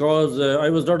because I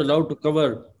was not allowed to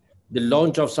cover the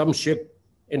launch of some ship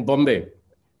in Bombay.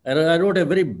 And I wrote a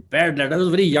very bad letter. I was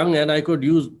very young and I could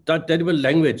use that terrible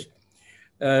language.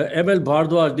 M.L.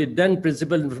 Bhardwaj, the then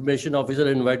principal information officer,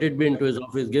 invited me into his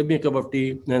office, gave me a cup of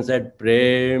tea and said,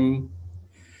 Prem,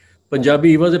 Punjabi,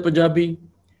 he was a Punjabi.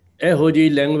 Eho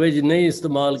ji language nahi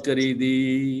istemal kari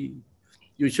di.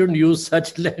 You shouldn't use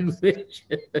such language.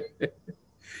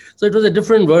 So it was a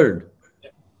different world.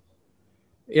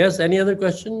 Yes, any other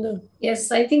question?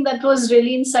 Yes, I think that was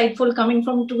really insightful coming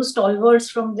from two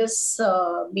stalwarts from this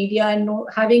media and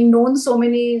having known so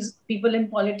many people in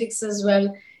politics as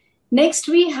well. Next,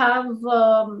 we have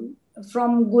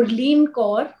from Gurleen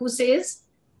Kaur, who says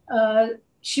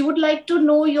she would like to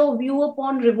know your view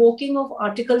upon revoking of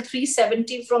Article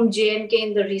 370 from J&K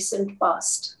in the recent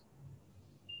past.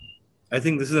 I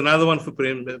think this is another one for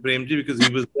Premji because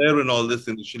he was there when all this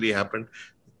initially happened.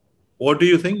 What do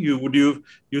you think?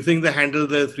 You think they handled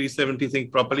the 370 thing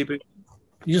properly?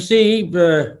 You see,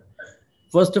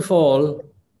 first of all,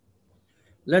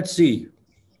 let's see.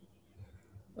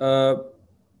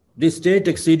 The state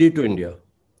acceded to India.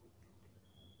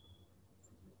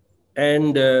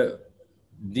 And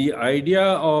the idea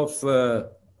of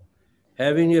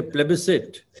having a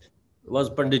plebiscite was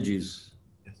Panditji's.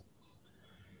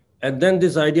 And then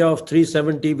this idea of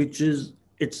 370, which is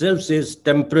itself says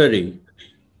temporary.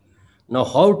 Now,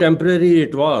 how temporary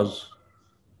it was,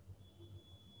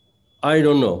 I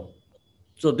don't know.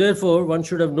 So therefore, one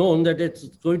should have known that it's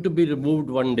going to be removed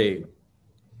one day.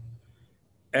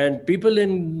 And people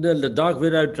in the Ladakh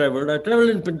where I traveled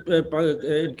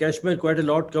in Kashmir quite a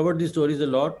lot, covered these stories a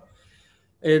lot.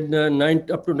 In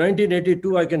up to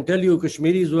 1982, I can tell you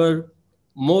Kashmiris were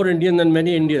more Indian than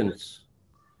many Indians.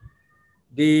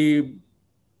 The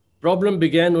problem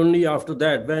began only after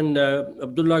that when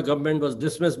Abdullah government was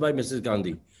dismissed by Mrs.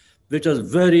 Gandhi, which was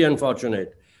very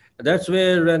unfortunate. That's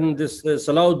where when this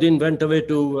Salahuddin went away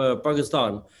to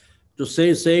Pakistan to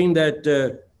saying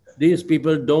that these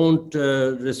people don't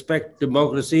respect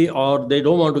democracy or they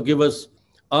don't want to give us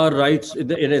our rights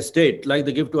in a state like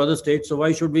they give to other states. So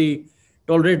why should we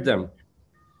tolerate them?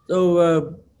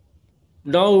 So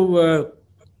now,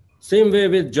 same way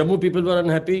with Jammu, people were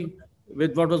unhappy.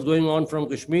 with what was going on from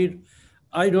Kashmir.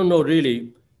 I don't know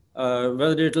really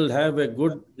whether it will have a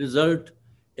good result.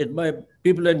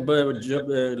 People in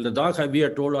Ladakh, we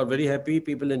are told, are very happy.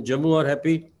 People in Jammu are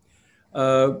happy.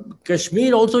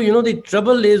 Kashmir also, the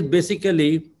trouble is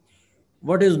basically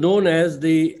what is known as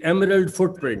the emerald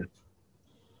footprint.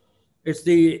 It's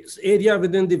the area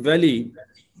within the valley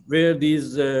where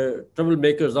these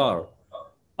troublemakers are.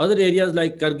 Other areas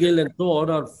like Kargil and so on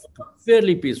are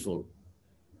fairly peaceful.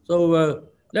 So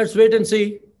let's wait and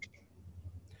see.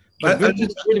 But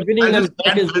winning them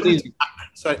back is very easy.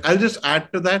 Sorry, I'll just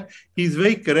add to that. He's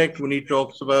very correct when he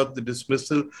talks about the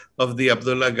dismissal of the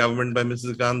Abdullah government by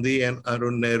Mrs. Gandhi and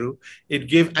Arun Nehru. It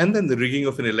gave, and then the rigging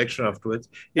of an election afterwards.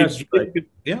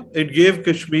 It gave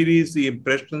Kashmiris the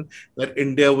impression that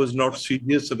India was not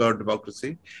serious about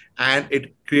democracy, and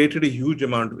it created a huge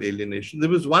amount of alienation. There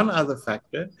was one other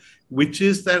factor, which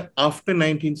is that after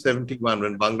 1971,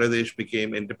 when Bangladesh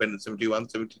became independent, 71,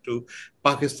 72,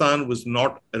 Pakistan was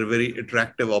not a very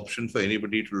attractive option for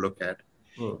anybody to look at.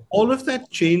 All of that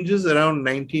changes around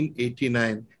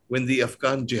 1989 when the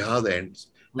Afghan jihad ends.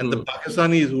 And the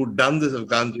Pakistanis who'd done this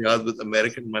Afghan jihad with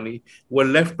American money were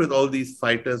left with all these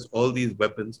fighters, all these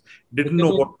weapons, didn't know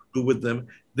what to do with them.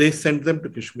 They sent them to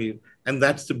Kashmir. And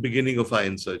that's the beginning of our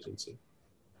insurgency.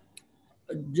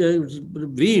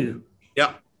 Vir.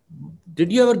 Yeah.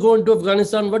 Did you ever go into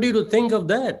Afghanistan? What do you think of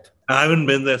that? I haven't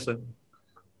been there, sir.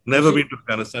 Never been to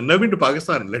Afghanistan. Never been to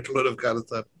Pakistan, let alone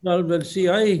Afghanistan. Well, see,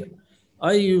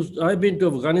 I've been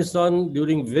to Afghanistan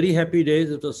during very happy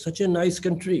days. It was such a nice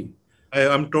country.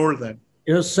 I'm told that.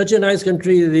 It was such a nice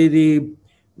country.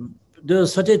 There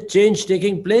was such a change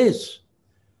taking place.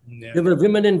 Yeah. There were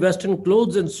women in Western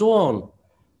clothes and so on.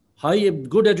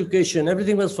 Good education.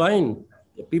 Everything was fine.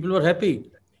 People were happy.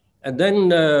 And then,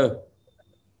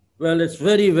 well, it's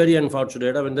very, very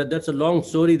unfortunate. I mean, that's a long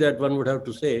story that one would have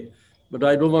to say, but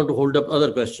I don't want to hold up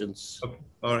other questions. Okay.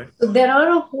 All right. So there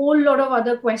are a whole lot of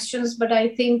other questions, but I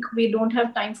think we don't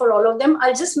have time for all of them.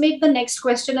 I'll just make the next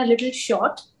question a little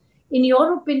short. In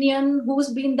your opinion, who's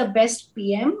been the best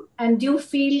PM? And do you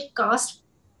feel caste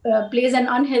plays an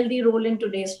unhealthy role in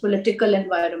today's political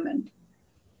environment?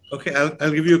 Okay,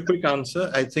 I'll give you a quick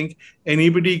answer. I think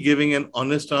anybody giving an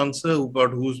honest answer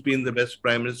about who's been the best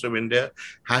Prime Minister of India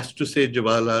has to say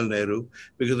Jawaharlal Nehru,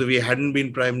 because if he hadn't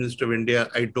been Prime Minister of India,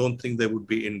 I don't think there would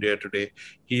be India today.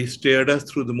 He steered us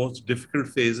through the most difficult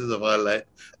phases of our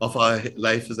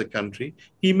life as a country.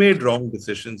 He made wrong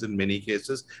decisions in many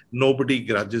cases. Nobody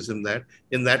grudges him that.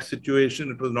 In that situation,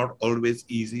 it was not always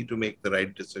easy to make the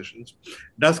right decisions.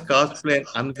 Does caste play an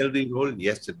unhealthy role?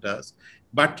 Yes, it does.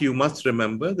 But you must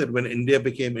remember that when India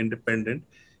became independent,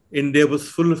 India was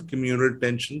full of communal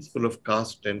tensions, full of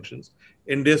caste tensions.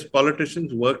 India's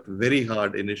politicians worked very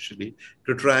hard initially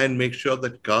to try and make sure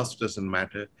that caste doesn't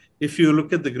matter. If you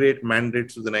look at the great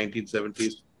mandates of the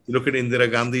 1970s, you look at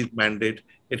Indira Gandhi's mandate,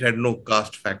 it had no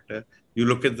caste factor. You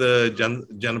look at the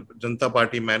Janata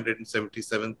Party mandate in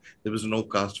 77, there was no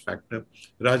caste factor.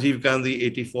 Rajiv Gandhi,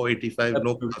 84, 85,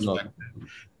 no caste factor.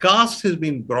 Caste has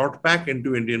been brought back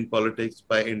into Indian politics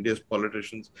by India's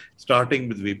politicians, starting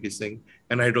with VP Singh,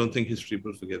 and I don't think history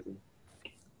will forget them.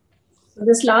 So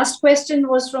this last question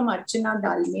was from Archana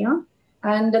Dalmia,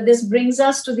 and this brings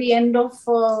us to the end of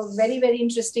a very, very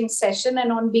interesting session. And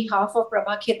on behalf of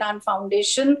Prabha Khetan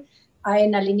Foundation, I,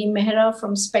 Nalini Mehra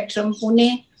from Spectrum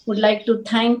Pune, would like to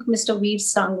thank Mr. Vir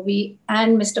Sanghvi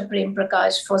and Mr. Prem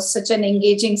Prakash for such an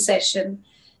engaging session.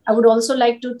 I would also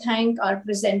like to thank our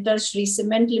presenter, Shri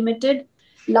Cement Limited.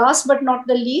 Last but not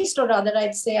the least, or rather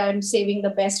I'd say I'm saving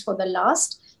the best for the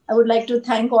last, I would like to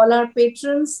thank all our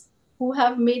patrons who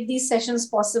have made these sessions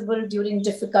possible during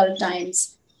difficult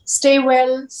times. Stay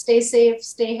well, stay safe,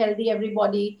 stay healthy,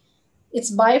 everybody. It's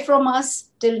bye from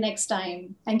us till next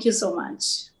time. Thank you so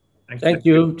much. Thank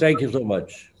you. Thank you so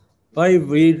much. Bye,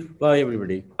 Vir. Bye,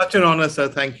 everybody. Such an honor, sir.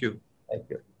 Thank you. Thank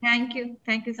you. Thank you.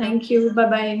 Thank you, sir. Thank you.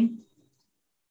 Bye-bye.